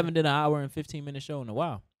 How long We is haven't it? done an hour and 15-minute show in a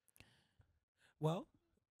while. Well,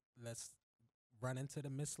 let's run into the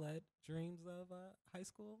misled dreams of high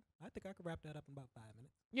school. I think I could wrap that up in about 5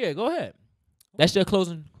 minutes. Yeah, go ahead. That's your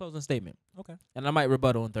closing statement. Okay. And I might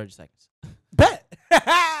rebuttal in 30 seconds. Bet.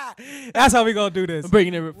 That's how we gonna do this. I'm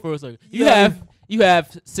bringing it for a second. You Yeah.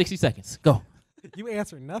 have 60 seconds. Go. You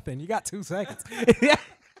answered nothing. You got 2 seconds.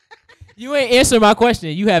 You ain't answering my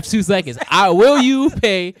question. You have 2 seconds. Will you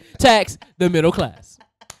pay tax the middle class?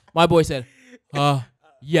 My boy said,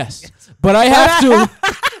 yes. But I have to.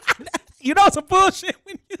 You know some bullshit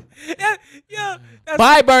when you yeah.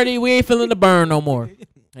 Bye, Bernie. We ain't feeling the burn no more.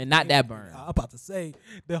 And not that burn. I'm about to say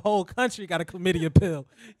the whole country got a chlamydia pill.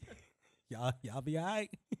 Y'all be all right?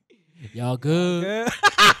 Y'all good?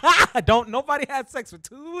 Don't nobody had sex for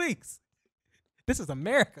 2 weeks. This is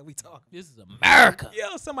America we talking. This is America.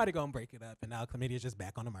 Yo, somebody gonna break it up, and now chlamydia is just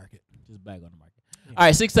back on the market. Just back on the market. All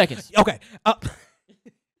right, 6 seconds. Okay. All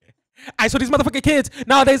right, so these motherfucking kids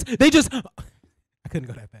nowadays, they just I couldn't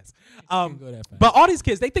go that fast. But all these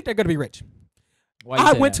kids, they think they're gonna be rich. Why you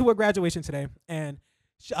I say went that? to a graduation today, and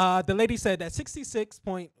the lady said that 66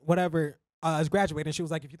 point whatever is graduating. She was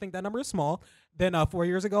like, if you think that number is small, then 4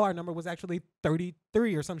 years ago our number was actually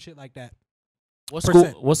 33 or some shit like that. What school?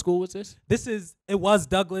 What school was this? It was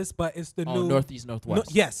Douglas, but it's the new Northeast,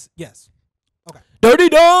 Northwest. yes. Okay. Dirty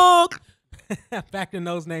dog. Back in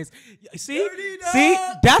those names. See,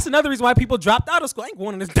 that's another reason why people dropped out of school. I ain't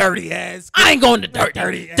going to this dirty ass. I ain't going to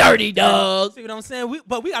dirty dog. See what I'm saying?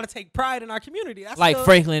 But we got to take pride in our community. That's Like still,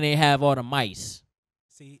 Franklin, they have all the mice.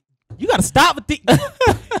 See, you got to stop with the.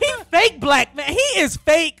 He fake black, man. He is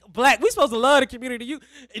fake black. We supposed to love the community.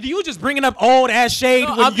 You just bringing up old ass shade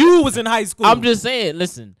when you was in high school. I'm just saying.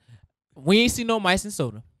 Listen, we ain't see no mice in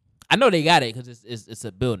soda. I know they got it because it's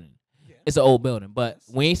a building. Yeah. It's an old building, but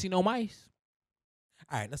we ain't see no mice.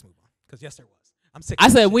 All right, let's move on. Because yes, there was. I'm sick. I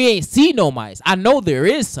said we ain't see no mice. I know there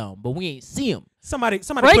is some, but we ain't see them. Somebody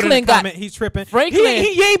put in a comment. He's tripping. Franklin,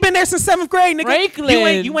 he ain't been there since 7th grade, nigga.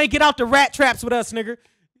 Franklin, you ain't get out the rat traps with us, nigga.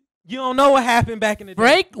 You don't know what happened back in the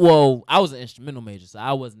day. Well, I was an instrumental major, so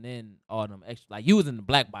I wasn't in all them extra. Like you was in the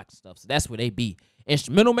black box stuff, so that's where they be.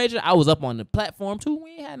 instrumental major, I was up on the platform too.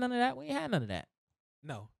 We ain't had none of that.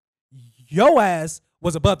 No. Yo ass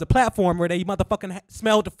was above the platform where they motherfucking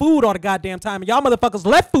smelled the food all the goddamn time. And y'all motherfuckers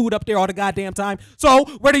left food up there all the goddamn time. So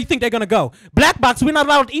where do you think they're going to go? Black box, we're not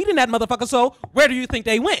allowed to eat in that motherfucker. So where do you think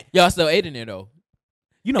they went? Y'all still ate in there, though.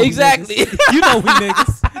 You know exactly. You know we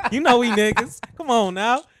niggas. You know we niggas. Come on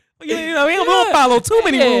now. We don't follow too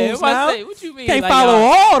many rules now. What you mean? Can't like follow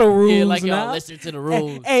all the rules. Yeah, like now. y'all listen to the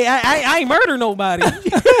rules. Hey, I ain't murder nobody.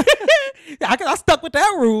 I stuck with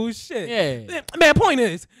that rule. Shit. Yeah. Man, point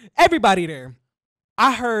is, everybody there,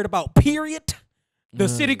 I heard about period, the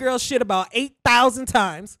city girl shit about 8,000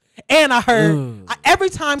 times. And I heard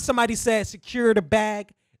every time somebody said secure the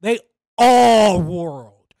bag, they all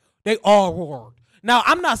roared. Now,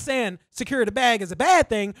 I'm not saying secure the bag is a bad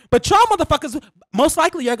thing, but y'all motherfuckers most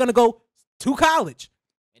likely are going to go to college.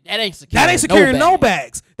 That ain't securing no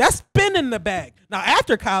bags. That's spending the bag. Now,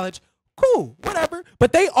 after college, cool, whatever.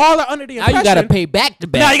 But they all are under the impression. Now you got to pay back the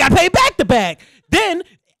bag. Now you got to pay back the bag. Then,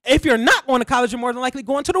 if you're not going to college, you're more than likely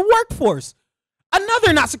going to the workforce.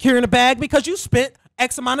 Another not securing the bag because you spent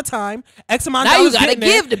X amount of time, X amount of dollars. Now you got to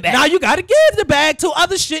give the bag. Now you got to give the bag to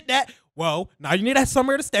other shit that... Well, now you need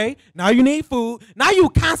somewhere to stay. Now you need food. Now you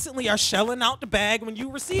constantly are shelling out the bag when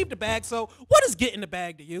you receive the bag. So what is getting the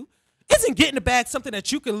bag to you? Isn't getting the bag something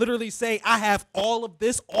that you can literally say, I have all of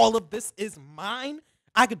this is mine?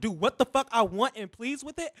 I could do what the fuck I want and please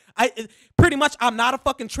with it. Pretty much, I'm not a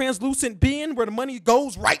fucking translucent being where the money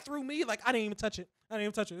goes right through me. Like, I didn't even touch it.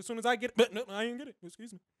 As soon as I get it, but no, I didn't get it.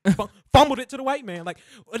 Excuse me. Fumbled it to the white man. Like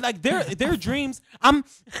their dreams. I'm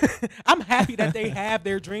happy that they have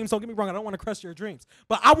their dreams. Don't get me wrong. I don't want to crush your dreams,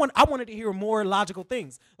 but I wanted to hear more logical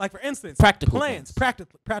things. Like, for instance, practical plans, things.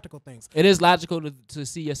 practical things. It is logical to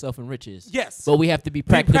see yourself in riches. Yes, but we have to be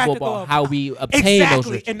practical about how we obtain those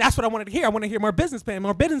riches. And that's what I wanted to hear. I want to hear more business plan,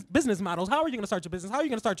 more business models. How are you going to start your business? How are you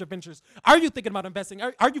going to start your ventures? Are you thinking about investing?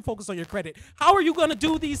 Are you focused on your credit? How are you going to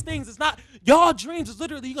do these things? It's not y'all dreams. It's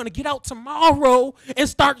literally you're going to get out tomorrow and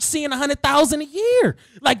start seeing 100,000 a year.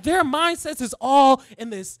 Like, their mindsets is all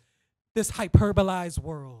in this hyperbolized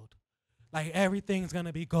world. Like, everything's going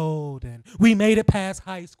to be golden. We made it past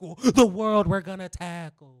high school. The world we're going to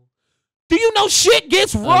tackle. Do you know shit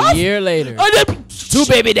gets rough? A year later. 2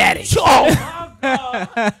 baby daddies. Oh, my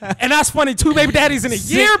God. And that's funny. 2 baby daddies in a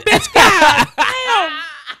year, bitch. God damn.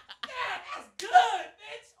 That's good,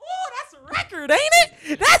 bitch. Oh, that's a record, ain't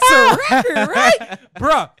it? That's a record, right?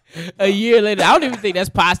 Bruh. A year later. I don't even think that's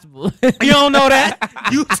possible. You don't know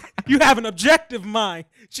that? You have an objective mind.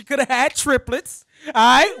 She could have had triplets. All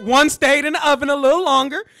right, one stayed in the oven a little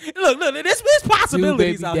longer. Look, there's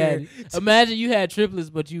possibilities out here. Imagine you had triplets,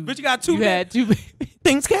 but you got 2. You had 2.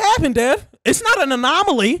 Things can happen, Dev. It's not an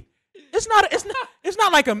anomaly. It's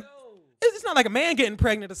not like a man getting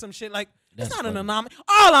pregnant or some shit. Like, it's not an anomaly.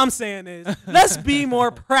 All I'm saying is, let's be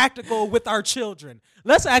more practical with our children.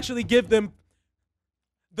 Let's actually give them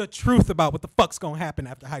the truth about what the fuck's gonna happen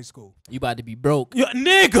after high school. You about to be broke. Yeah,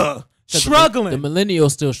 nigga. Struggling. The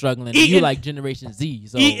millennials still struggling. You like Generation Z.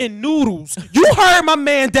 So. Eating noodles. You heard my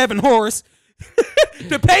man Devin Horace.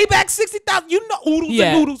 To pay back 60,000, you know, oodles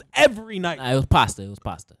and noodles every night. Nah, it was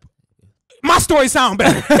pasta. My story sound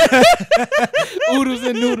better. Oodles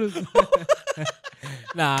and noodles.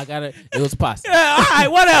 Nah, I got it. It was pasta. Yeah, all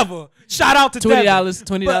right, whatever. Shout out to $20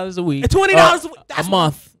 Devin. $20 a week. $20 a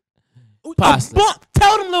month. Pasta.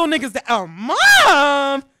 Tell them little niggas that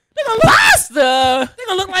Mom. They gonna look, pasta. They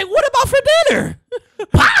gonna look like, what about for dinner?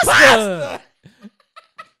 Pasta.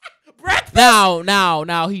 Breakfast.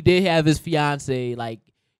 Now he did have his fiance like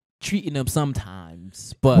treating him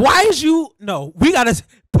sometimes, but why is we gotta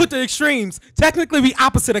put the extremes. Technically, we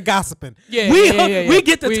opposite of gossiping. Yeah, we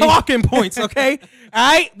get the talking points, okay?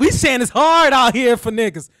 All right, we saying it's hard out here for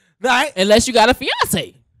niggas, right? Unless you got a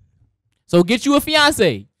fiance, so get you a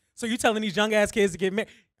fiance. So you telling these young ass kids to get married?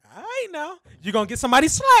 All right, now you're gonna get somebody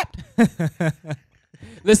slapped.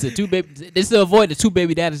 Listen, they still avoid the 2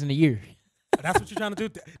 baby daddies in a year. That's what you're trying to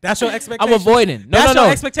do. That's your expectation. I'm avoiding. No.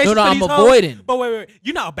 I'm avoiding. But wait.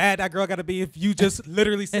 You know how bad that girl got to be if you just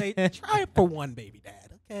literally say, try it for 1 baby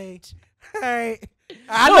dad, okay? All right.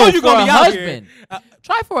 I know you're going to be out here.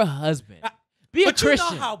 Try for a husband. Be a Christian.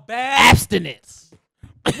 You know how bad. Abstinence.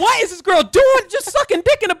 What is this girl doing? Just sucking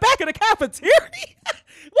dick in the back of the cafeteria?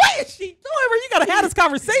 What is she doing? You got to have this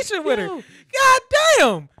conversation with her. God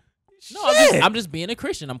damn. No, I'm just being a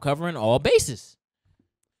Christian. I'm covering all bases.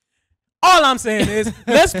 All I'm saying is,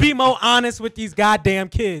 let's be more honest with these goddamn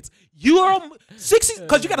kids. You are 60,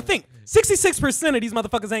 because you got to think, 66% of these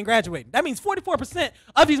motherfuckers ain't graduating. That means 44%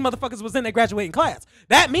 of these motherfuckers was in their graduating class.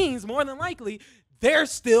 That means more than likely they're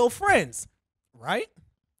still friends, right?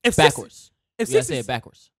 If backwards. You gotta say it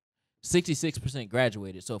backwards. 66%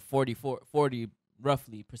 graduated, so 40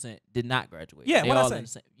 roughly percent did not graduate. Yeah, what I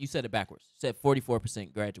say? You said it backwards. You said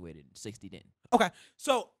 44% graduated, 60 didn't. Okay,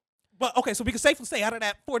 so we can safely say out of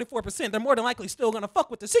that 44%, they're more than likely still gonna fuck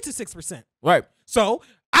with the 66%. Right. So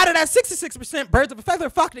out of that 66%, birds of a feather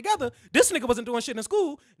flock together. This nigga wasn't doing shit in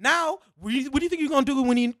school. Now, what do you think you're gonna do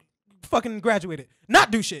when he fucking graduated? Not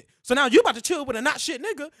do shit. So now you about to chill with a not shit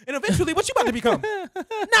nigga, and eventually, what you about to become?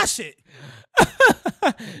 Not shit.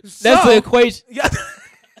 That's the equation. Yeah.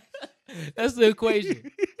 That's the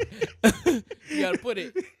equation. You gotta put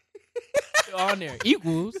it on there.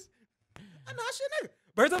 Equals. A not shit nigga.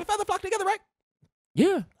 Birds of a feather flock together, right?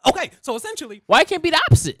 Yeah. Okay, so essentially, why can't it be the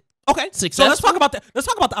opposite? Okay, Successful? so let's talk about that. Let's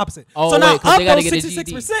talk about the opposite. Oh, so now, wait, 'cause of they gotta those get a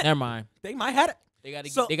 66%, GED. Never mind. they might have it.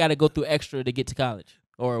 They gotta go through extra to get to college,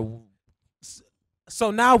 or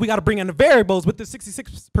So now we got to bring in the variables with the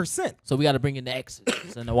 66%. so we gotta bring in the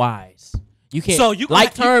X's and the Y's. You can't. So you gonna like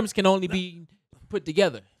have- terms can only be put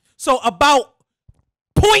together. So about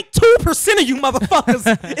 0.2% of you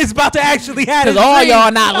motherfuckers is about to actually have Because this all dream.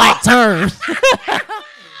 y'all not like terms.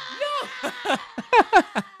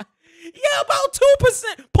 Yeah, about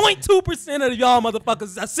 2%, 0.2% of y'all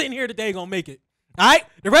motherfuckers are sitting here today gonna make it. All right,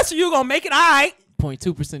 the rest of you gonna make it. All right,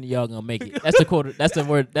 0.2% of y'all gonna make it. That's the quote. That's the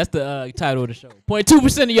word. That's the title of the show.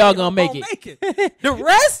 0.2% of y'all gonna make it. The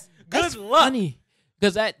rest, That's good luck, funny.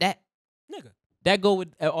 Because that nigga. that go with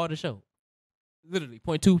all the show. Literally,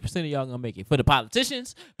 0.2% of y'all gonna make it. For the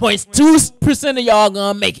politicians, 0.2% of y'all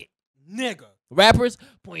gonna make it. Nigga. Rappers,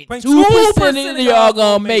 0.2% of y'all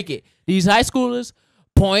gonna make it. These high schoolers,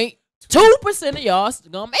 0.2% of y'all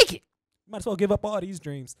gonna make it. Might as well give up all these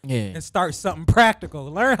dreams Yeah. and start something practical.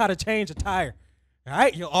 Learn how to change a tire. All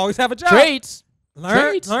right, you'll always have a job. Trades.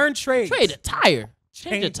 Learn trades. Trade a tire. Change a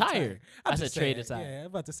Change a tire. I'm I said just trade a saying, tire. Yeah, I'm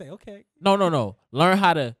about to say, okay. No. Learn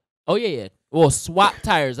how to. Oh yeah. Well, swap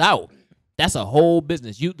tires out. That's a whole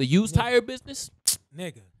business. The used tire business.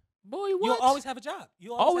 Nigga. Boy, what? You'll always have a job.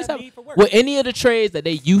 You'll always have need for work. With any of the trades that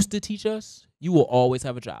they used to teach us, you will always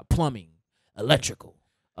have a job. Plumbing, electrical,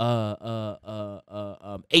 HVAC.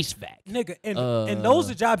 Nigga, and those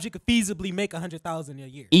are jobs you could feasibly make $100,000 a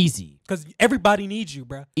year. Easy. Because everybody needs you,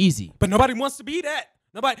 bro. Easy. But nobody wants to be that.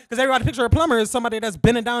 Nobody, because everybody picture a plumber as somebody that's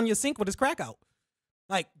bending down your sink with his crack out.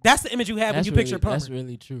 Like, that's the image you have when you picture a plumber. That's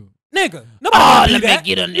really true. Nigga, nobody wants to be let that.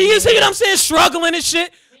 me get under You see there. what I'm saying? Struggling and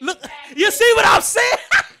shit. Look, you see what I'm saying?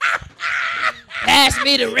 Pass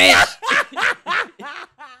me the rest.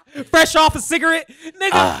 Fresh off a cigarette,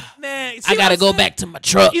 nigga. Man, you see I what gotta I'm go saying? back to my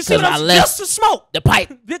truck You see because what I I'm left just to smoke. the pipe.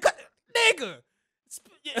 Nigga.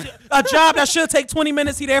 A job that should take 20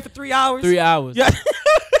 minutes, he there for 3 hours. 3 hours. Yeah.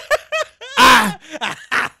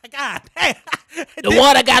 God damn. The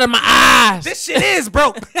water got in my eyes. This shit is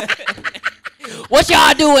broke. What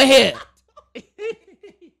y'all doing here?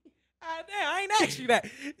 Damn, I ain't asked you that.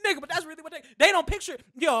 Nigga, but that's really what they don't picture.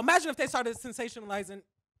 Yo, imagine if they started sensationalizing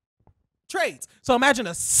trades. So imagine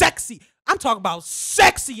I'm talking about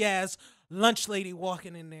sexy ass lunch lady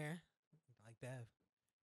walking in there. Like that.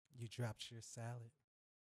 You dropped your salad.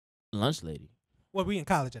 Lunch lady. Well, we in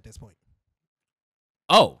college at this point.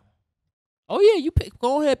 Oh yeah, you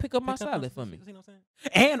go ahead, pick up my salad for me. You know what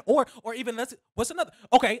I'm saying? And or even what's another?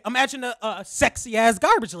 Okay, imagine a sexy ass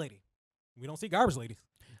garbage lady. We don't see garbage ladies.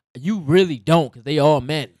 You really don't, because they all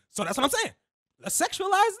men. So that's what I'm saying. Let's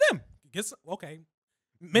sexualize them. Okay.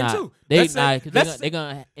 Men too. Because they're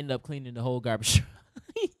gonna end up cleaning the whole garbage.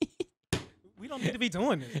 We don't need to be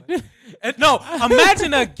doing this. No,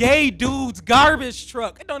 imagine a gay dude's garbage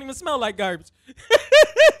truck. It don't even smell like garbage.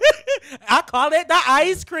 I call it the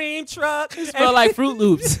ice cream truck. It smell like Fruit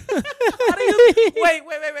Loops. Wait.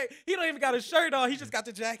 He don't even got a shirt on. He just got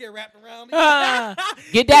the jacket wrapped around him.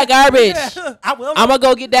 Get that garbage. Yeah, I will. I'm gonna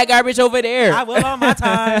go get that garbage over there. I will on my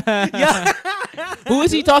time. Yeah. Who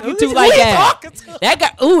is he talking to Who like he that? talking to?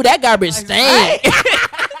 That garbage stank.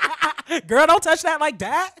 Girl, don't touch that like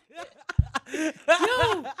that.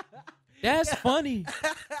 Yo, that's funny.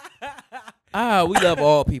 We love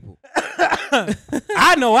all people.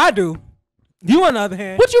 I know I do. You on the other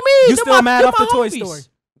hand. What you mean? You still mad off the Toy homies. Story.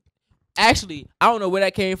 Actually, I don't know where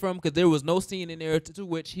that came from because there was no scene in there to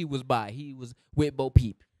which he was by. He was with Bo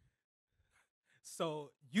Peep.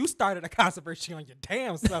 So you started a controversy on your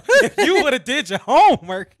damn self. If you would have did your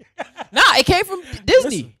homework. Nah, it came from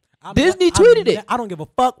Disney. Listen, Disney tweeted it. I don't give a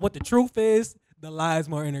fuck what the truth is. The lie's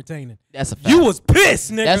more entertaining. That's a fact. You was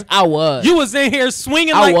pissed, nigga. I was. You was in here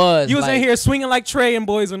swinging I like was, you was like- in here swinging like Trey and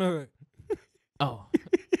Boys in the Hood. Oh.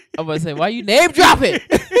 I'm about to say, why you name dropping?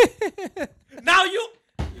 Now you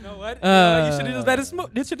know what? You should have just let it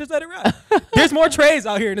smoke. This should just let it ride. There's more Treys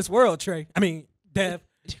out here in this world, Trey. I mean, Dev.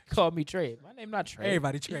 Call me Trey. My name not Trey.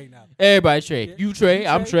 Everybody Trey now. Everybody Trey. Yeah. You Trey. You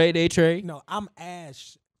I'm Trey. Trey. They Trey. No, I'm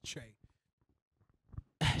Ash Trey.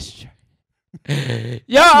 That's Trey.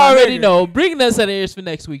 Y'all already know. Bringing us out of ears for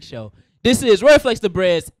next week's show. This is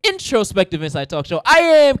RoyalFlexTheBrand's Introspective Insight Talk Show. I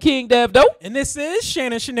am KingDevDoe. And this is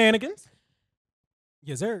Shannon Shenanigans.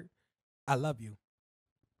 Yes, sir. I love you.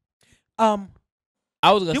 I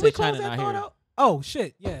was gonna Did say we close China that not thought here. out? Oh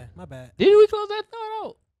shit! Yeah, my bad. Did we close that thought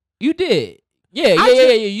out? You did. Yeah.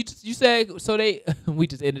 You said so. They we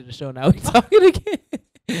just ended the show. Now we talking again.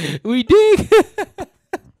 We did.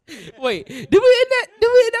 Wait, did we end that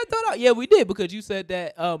thought out? Yeah, we did because you said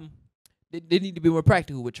that they need to be more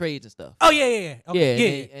practical with trades and stuff. Oh yeah.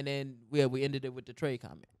 Okay, And then we ended it with the trade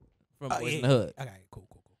comment from Boys in the Hood. Okay, cool.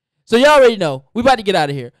 So y'all already know we about to get out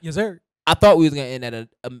of here. Yes, sir. I thought we was gonna end at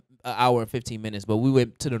an hour and 15 minutes, but we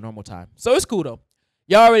went to the normal time. So it's cool though.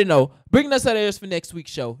 Y'all already know. Bringing us out of ears for next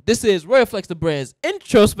week's show. This is RoyalFlexTheBrand's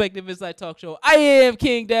Introspective Insight Talk Show. I am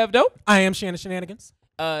KingDevDoe. I am Shannon Shenanigans.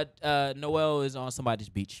 Noel is on somebody's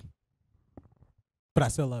beach. But I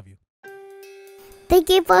still love you. Thank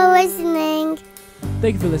you for listening.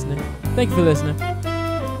 Thank you for listening. Thank you for listening.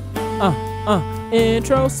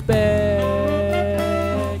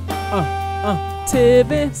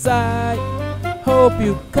 Introspective Insight. Hope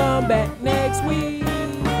you come back next week.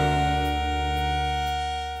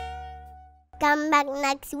 Come back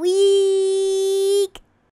next week.